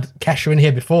 we've had Kesha in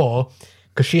here before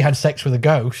because she had sex with a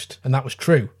ghost, and that was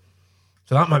true.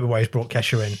 So that might be why he's brought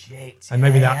Kesha in. Shit, and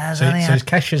maybe that. So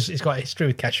he's got a history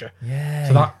with Kesha.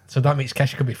 Yeah. So that means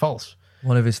Kesha could be false.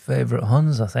 One of his favourite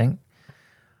Huns, I think.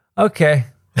 Okay.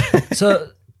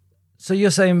 So you're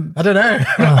saying I don't know.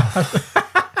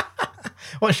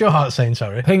 What's your heart saying?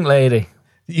 Sorry, Pink Lady.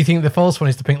 You think the false one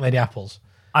is the Pink Lady Apples?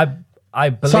 I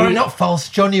believe. Sorry, not false.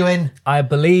 Genuine. I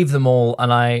believe them all,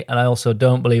 and I also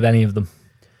don't believe any of them.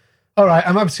 All right,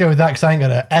 I'm happy to go with that because I ain't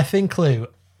got an effing clue.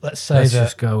 Let's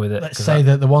just go with it. Let's say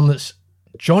that the one that's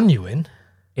genuine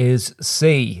is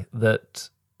C, that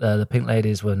the Pink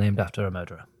Ladies were named after a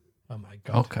murderer. Oh my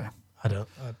God. Okay.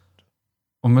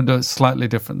 I'm going to do it slightly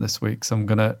different this week, so I'm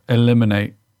going to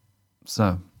eliminate.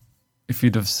 So, if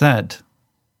you'd have said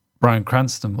Bryan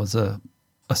Cranston was a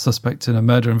suspect in a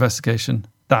murder investigation,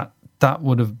 that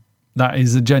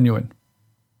is a genuine.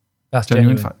 That's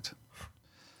genuine fact.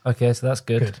 Okay, so that's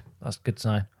good. That's a good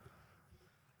sign.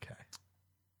 Okay.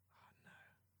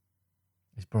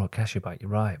 He's brought Kesha back.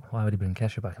 You're right. Why would he bring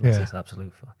Kesha back unless it's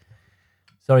absolute fuck?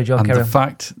 Sorry, John. And Kerry. the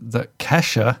fact that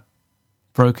Kesha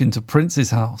broke into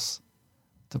Prince's house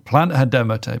to plant her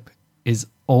demo tape is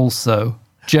also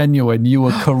genuine. You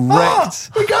were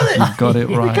correct. We got it. You got it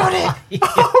right. We got it.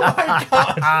 Oh my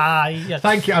God. Yes.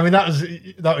 Thank you. I mean, that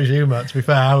was you, Matt. To be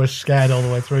fair, I was scared all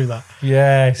the way through that.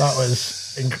 Yes. That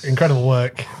was incredible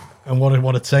work. And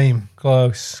what a team.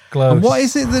 Close. And what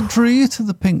is it that drew you to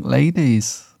the Pink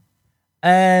Ladies?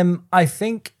 I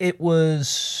think it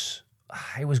was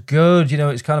good.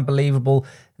 It's kind of believable.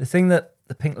 The thing that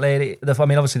the Pink Lady,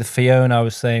 obviously the Fiona I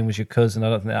was saying was your cousin. I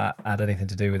don't think that had anything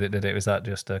to do with it, did it? Was that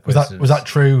just a coincidence? Was that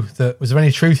true? Was there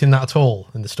any truth in that at all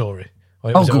in the story?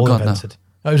 Or was it all invented?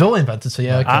 No. It was all invented, so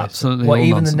yeah, okay. Absolutely. What,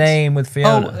 even nonsense. The name with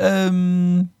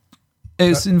Fiona? It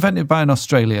was invented by an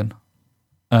Australian.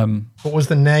 What was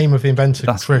the name of the inventor?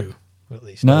 That's true, at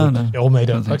least. No. It all made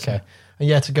up. Okay. So. And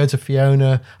yeah, to go to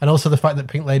Fiona, and also the fact that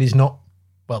Pink Lady's not,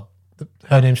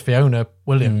 her name's Fiona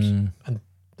Williams, and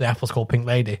the apple's called Pink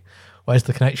Lady. Where's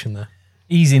the connection there?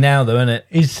 Easy now, though, isn't it?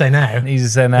 Easy to say now. Easy to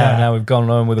say now. Yeah. Now we've gone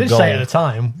on with a goal. I didn't say it at the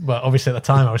time, but obviously at the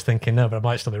time I was thinking, no, but I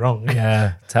might still be wrong.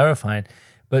 Yeah, terrifying.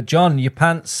 But John, your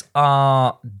pants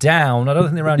are down. I don't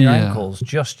think they're around your ankles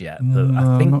just yet, but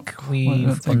I think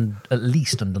we've at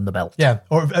least undone the belt. Yeah,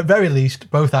 or at very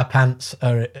least, both our pants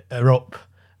are up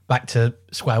back to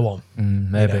square one.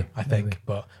 Maybe. I think.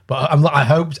 Maybe. But I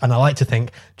hope, and I like to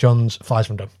think, John's flies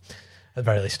from done, at the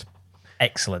very least.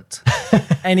 Excellent.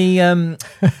 Any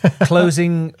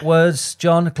closing words,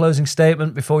 John? A closing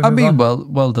statement before we move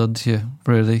on? Well done to you,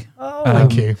 really. Oh,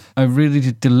 thank you. I really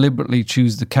did deliberately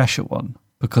choose the Kesha one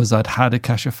because I'd had a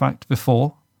Kesha fact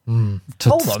before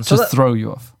to throw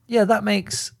you off. Yeah, that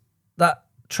makes that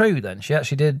true then. She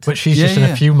actually did. But she's just in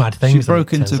a few mad things. She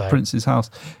broke into Prince's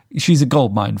house. She's a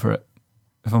gold mine for it,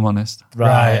 if I'm honest.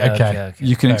 Right, okay.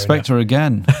 You can expect her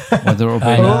again, whether it'll be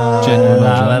genuine or genuine.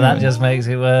 That just makes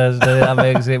it worse. That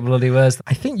makes it bloody worse.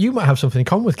 I think you might have something in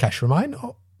common with Kesha. I might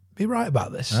not be right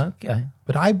about this. Okay.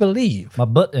 But I believe... My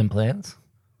butt implants.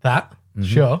 That,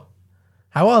 sure.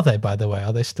 How are they, by the way?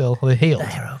 Are they healed?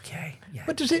 They're okay. Yeah.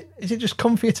 But is it just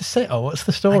comfier to sit, or what's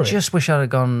the story? I just wish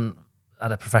I'd have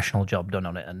had a professional job done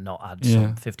on it and not had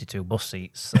some 52 bus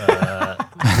seats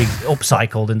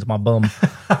upcycled into my bum.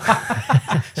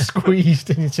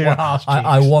 Squeezed into your arse cheeks.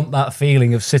 I want that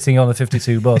feeling of sitting on a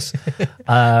 52 bus.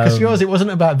 Because yours, it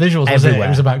wasn't about visuals, was it? It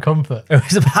was about comfort. It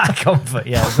was about comfort,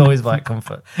 yeah. It's always about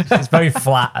comfort. It's very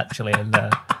flat, actually, and...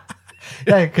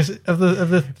 Yeah, because of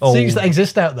the seats that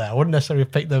exist out there, I wouldn't necessarily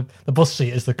pick the bus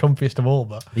seat as the comfiest of all,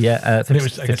 but... Yeah,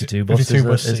 52 bus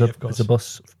is a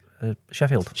bus...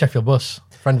 Sheffield Bus.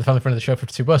 Friend of the show,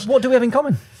 52 Bus. What do we have in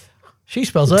common? She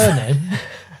spells her name.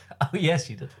 Oh, yes,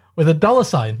 you did. With a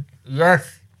 $sign.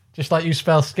 Yes. Just like you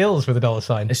spell skills with a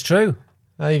 $sign. It's true.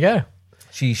 There you go.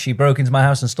 She broke into my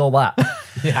house and stole that.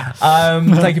 Yeah.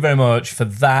 Thank you very much for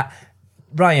that.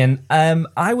 Ryan,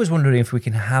 I was wondering if we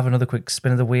can have another quick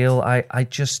spin of the wheel. I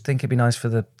just think it'd be nice for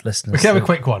the listeners. We can have a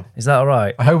quick one. Is that all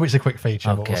right? I hope it's a quick feature,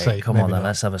 okay, but we'll see. Come on then,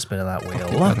 let's have a spin of that wheel.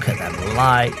 Look at them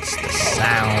lights, the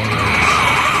sound,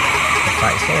 the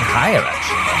fact, it's getting higher,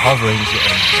 actually. The hovering's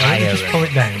getting higher. Just pull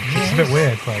it down. It's a bit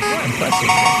weird. Like, impressive.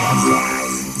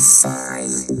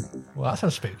 Well, that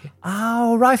sounds spooky.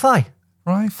 Oh, Ri-Fi.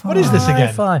 What is this again?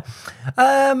 Ri-Fi.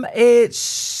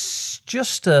 It's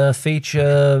just a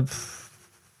feature,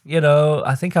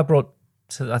 I think I brought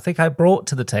to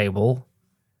the table.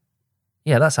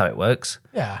 Yeah, that's how it works.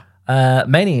 Yeah.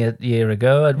 Many a year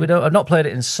ago. I've not played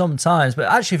it in some times, but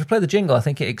actually, if you play the jingle, I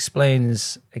think it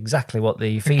explains exactly what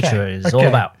the feature is all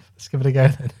about. Let's give it a go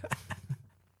then.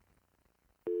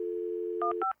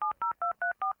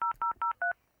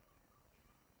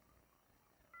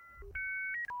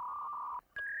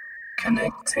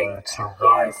 Connecting to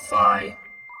Wi-Fi.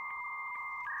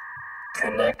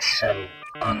 Connection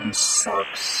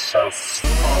unsuccessful.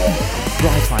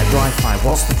 Wi-Fi,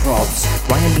 what's the probs?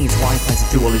 Ryan needs Wi-Fi to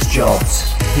do all his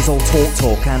jobs. He's all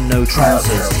talk and no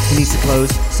trousers. He needs to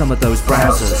close some of those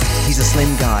browsers. He's a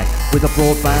slim guy with a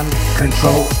broadband.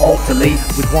 Control Alt Delete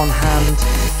with one hand.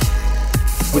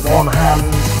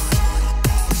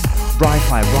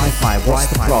 Wi-Fi, what's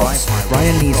the probs?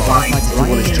 Ryan needs Wi-Fi to do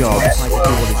all his jobs.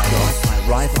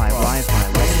 Wi-Fi, Ryan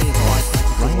needs Wi-Fi to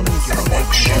do all his jobs.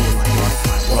 Connection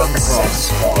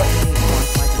unsuccessful.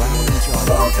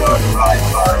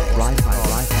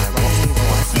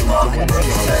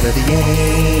 There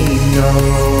ain't no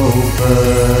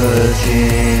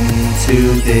virgin to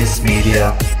this media.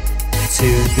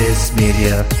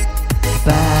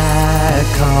 Bad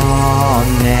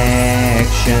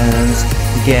connections.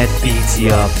 Get BT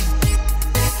up.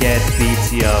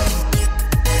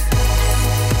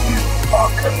 You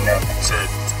are connected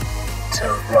to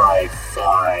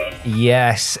Wi-Fi.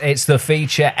 Yes, it's the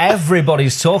feature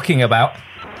everybody's talking about.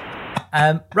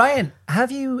 Ryan,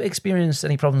 have you experienced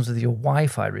any problems with your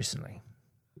Wi-Fi recently?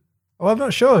 Oh, I'm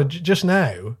not sure. Just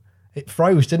now, it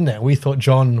froze, didn't it? I thought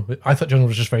John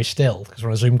was just very still because we're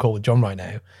on a Zoom call with John right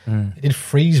now. It did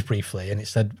freeze briefly and it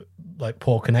said like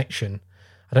poor connection.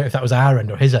 I don't know if that was our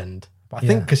end or his end, but I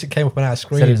think because it came up on our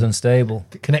screen. It said it was unstable.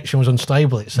 The connection was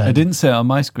unstable, it said. I didn't say it on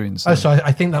my screen. So, so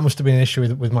I think that must have been an issue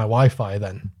with my Wi-Fi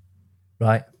then.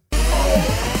 Right.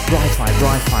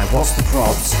 Wi-Fi, what's the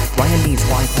probs? Ryan needs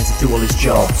Wi-Fi to do all his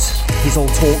jobs. He's all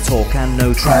talk and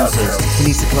no trousers. He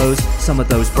needs to close some of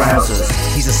those browsers.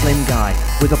 He's a slim guy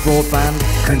with a broadband.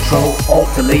 Control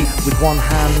Alt Delete with one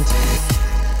hand.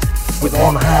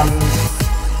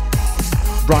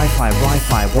 Wi-Fi,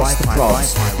 what's the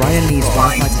probs? Ryan needs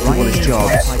Wi-Fi to do all his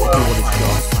jobs.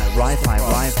 Wi-Fi,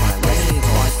 Ryan needs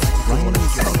Wi-Fi to do all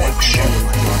his jobs. Connection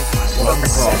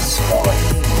unsuccessful.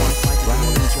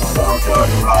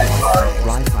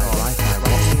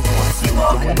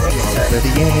 There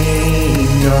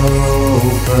ain't no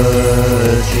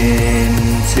virgin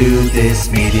to this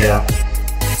media.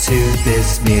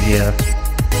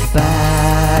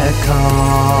 Bad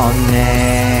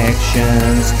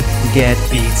connections. Get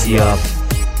BT up.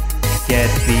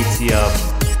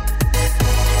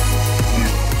 You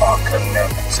are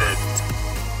connected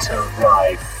to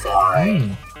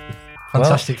Wi-Fi.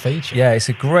 Fantastic feature. Yeah, it's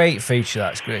a great feature.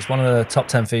 That's great. It's one of the top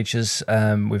 10 features.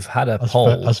 We've had a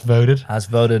poll. As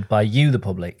voted by you, the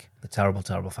public, the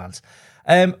terrible fans.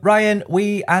 Ryan,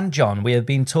 we and John, we have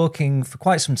been talking for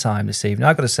quite some time this evening.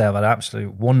 I've got to say, I've had an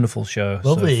absolutely wonderful show.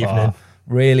 Lovely so far. evening.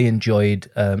 Really enjoyed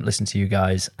listening to you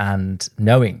guys and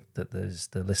knowing that there's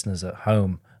the listeners at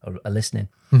home are listening.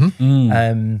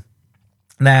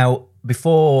 Now,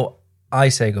 before I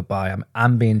say goodbye,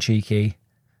 I'm being cheeky.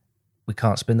 We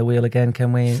can't spin the wheel again,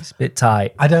 can we? It's a bit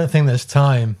tight. I don't think there's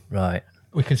time. Right.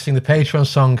 We could sing the Patreon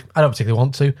song. I don't particularly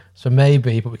want to, so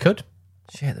maybe, but we could.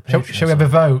 Shit, the Patreon Shall we have a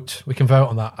vote? We can vote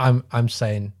on that. I'm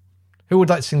saying, who would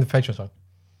like to sing the Patreon song?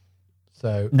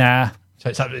 So nah. So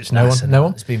it's no one. No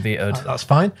one. It's been vetoed. That's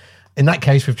fine. In that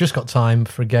case, we've just got time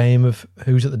for a game of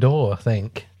Who's at the Door, I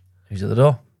think. Who's at the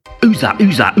door? Who's that?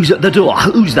 Who's at the door?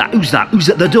 Who's that? Who's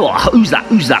at the door? Who's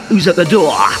at the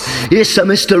door? It's a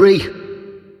mystery.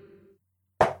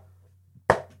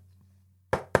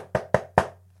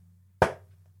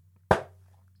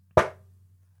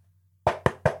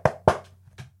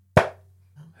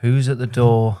 Who's at the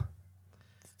door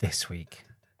this week?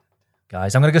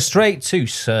 Guys, I'm going to go straight to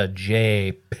Sir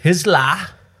J. Pisler.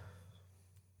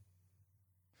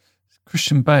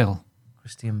 Christian Bale.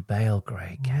 Christian Bale,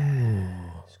 great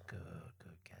guess. Good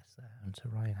guess there. And to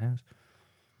Ryan House.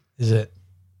 Is it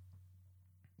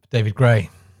David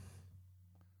Gray?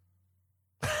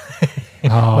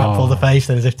 Might pull the face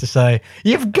then as if to say,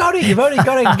 "You've got it. You've only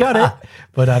got it."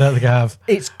 But I don't think I have.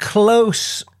 It's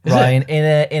close, Is Ryan,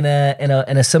 it? in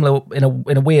a similar in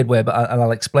a weird way. But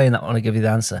I'll explain that when I give you the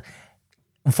answer.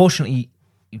 Unfortunately,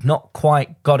 you've not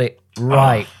quite got it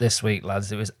right this week,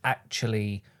 lads. It was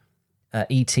actually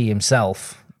E.T.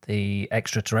 himself, the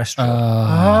extraterrestrial.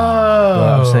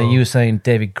 So you were saying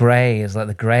David Gray is like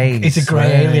the Greys. It's a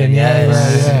grey alien,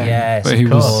 yes. But he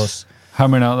was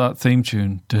hammering out that theme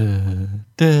tune.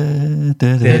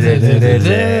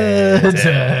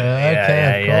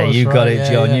 Yeah, you got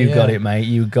it, John. You got it, mate.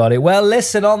 You got it. Well,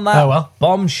 listen, on that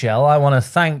bombshell, I want to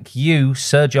thank you,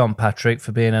 Sir John Patrick,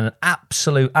 for being an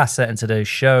absolute asset in today's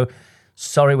show.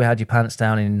 Sorry we had your pants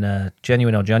down in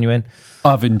Genuine or Genuine.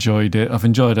 I've enjoyed it. I've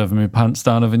enjoyed having my pants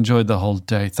down. I've enjoyed the whole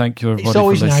day. Thank you, everybody. It's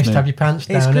always for listening. nice to have your pants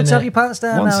down. It's good to have your pants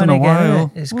down Once now and in a again.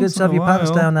 while. It's good to have your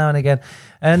pants down now and again.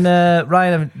 And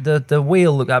Ryan, the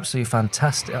wheel looked absolutely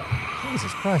fantastic. Oh,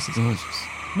 Jesus Christ, it's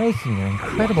making an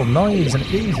incredible noise. And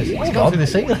it's gone through the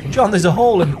ceiling. John, there's a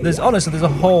hole in there's a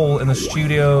hole in the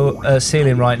studio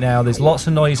ceiling right now. There's lots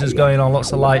of noises going on,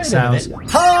 lots of light sounds.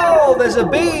 Oh, there's a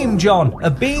beam, John. A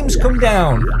beam's come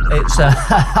down. It's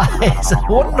it's a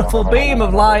wonderful beam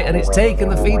of light, and it's taken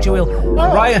the feature wheel.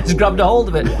 Ryan's grabbed a hold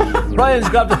of it. Ryan's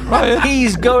grabbed it.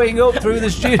 He's going up through the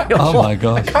studio. Oh my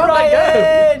God.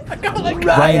 Ryan!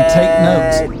 Ryan, take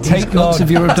notes. Take notes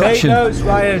of your abduction. Take notes,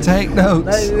 Ryan. Take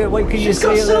notes. Wait, can you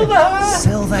see silver hair.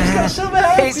 Silver hair.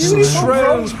 It's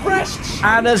true.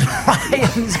 And as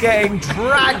Ryan's getting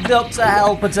dragged up to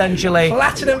hell, potentially.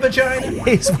 Platinum vagina.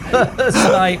 His worst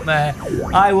nightmare.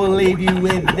 I will leave you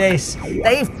with this.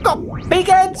 They've got big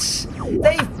heads.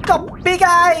 They've got big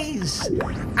eyes.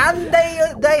 And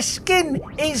their skin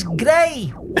is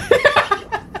grey.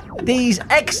 These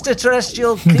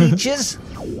extraterrestrial creatures.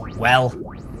 Well,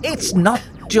 it's not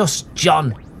just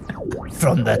John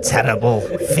from the terrible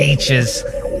features.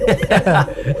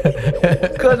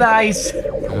 Good night.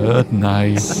 Good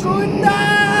night. Good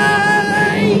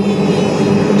night.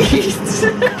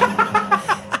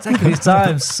 Taking his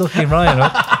time sucking Ryan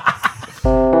up.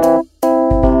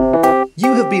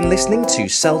 You have been listening to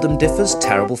Seldom Differ's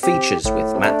Terrible Features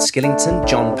with Matt Skillington,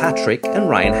 John Patrick and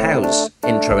Ryan Howes.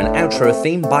 Intro and outro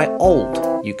theme by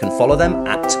Old. You can follow them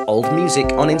at Old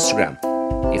Music on Instagram.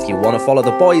 If you want to follow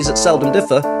the boys at Seldom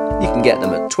Differ, you can get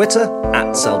them at Twitter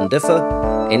at Seldom Differ,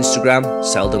 Instagram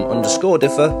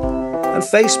Seldom_Differ, and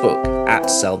Facebook at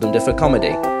Seldom Differ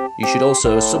Comedy. You should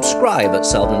also subscribe at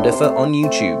Seldom Differ on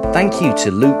YouTube. Thank you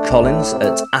to Luke Collins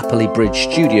at Appley Bridge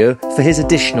Studio for his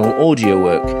additional audio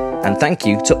work. And thank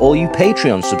you to all you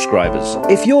Patreon subscribers.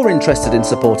 If you're interested in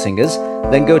supporting us,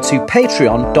 then go to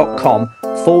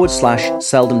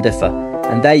patreon.com/Seldom Differ.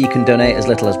 And there you can donate as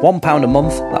little as £1 a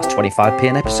month, that's 25p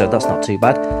an episode, that's not too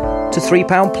bad, to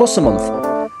 £3 plus a month,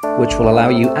 which will allow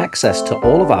you access to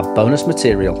all of our bonus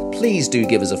material. Please do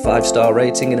give us a 5-star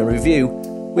rating and a review.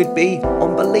 We'd be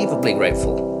unbelievably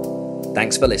grateful.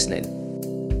 Thanks for listening.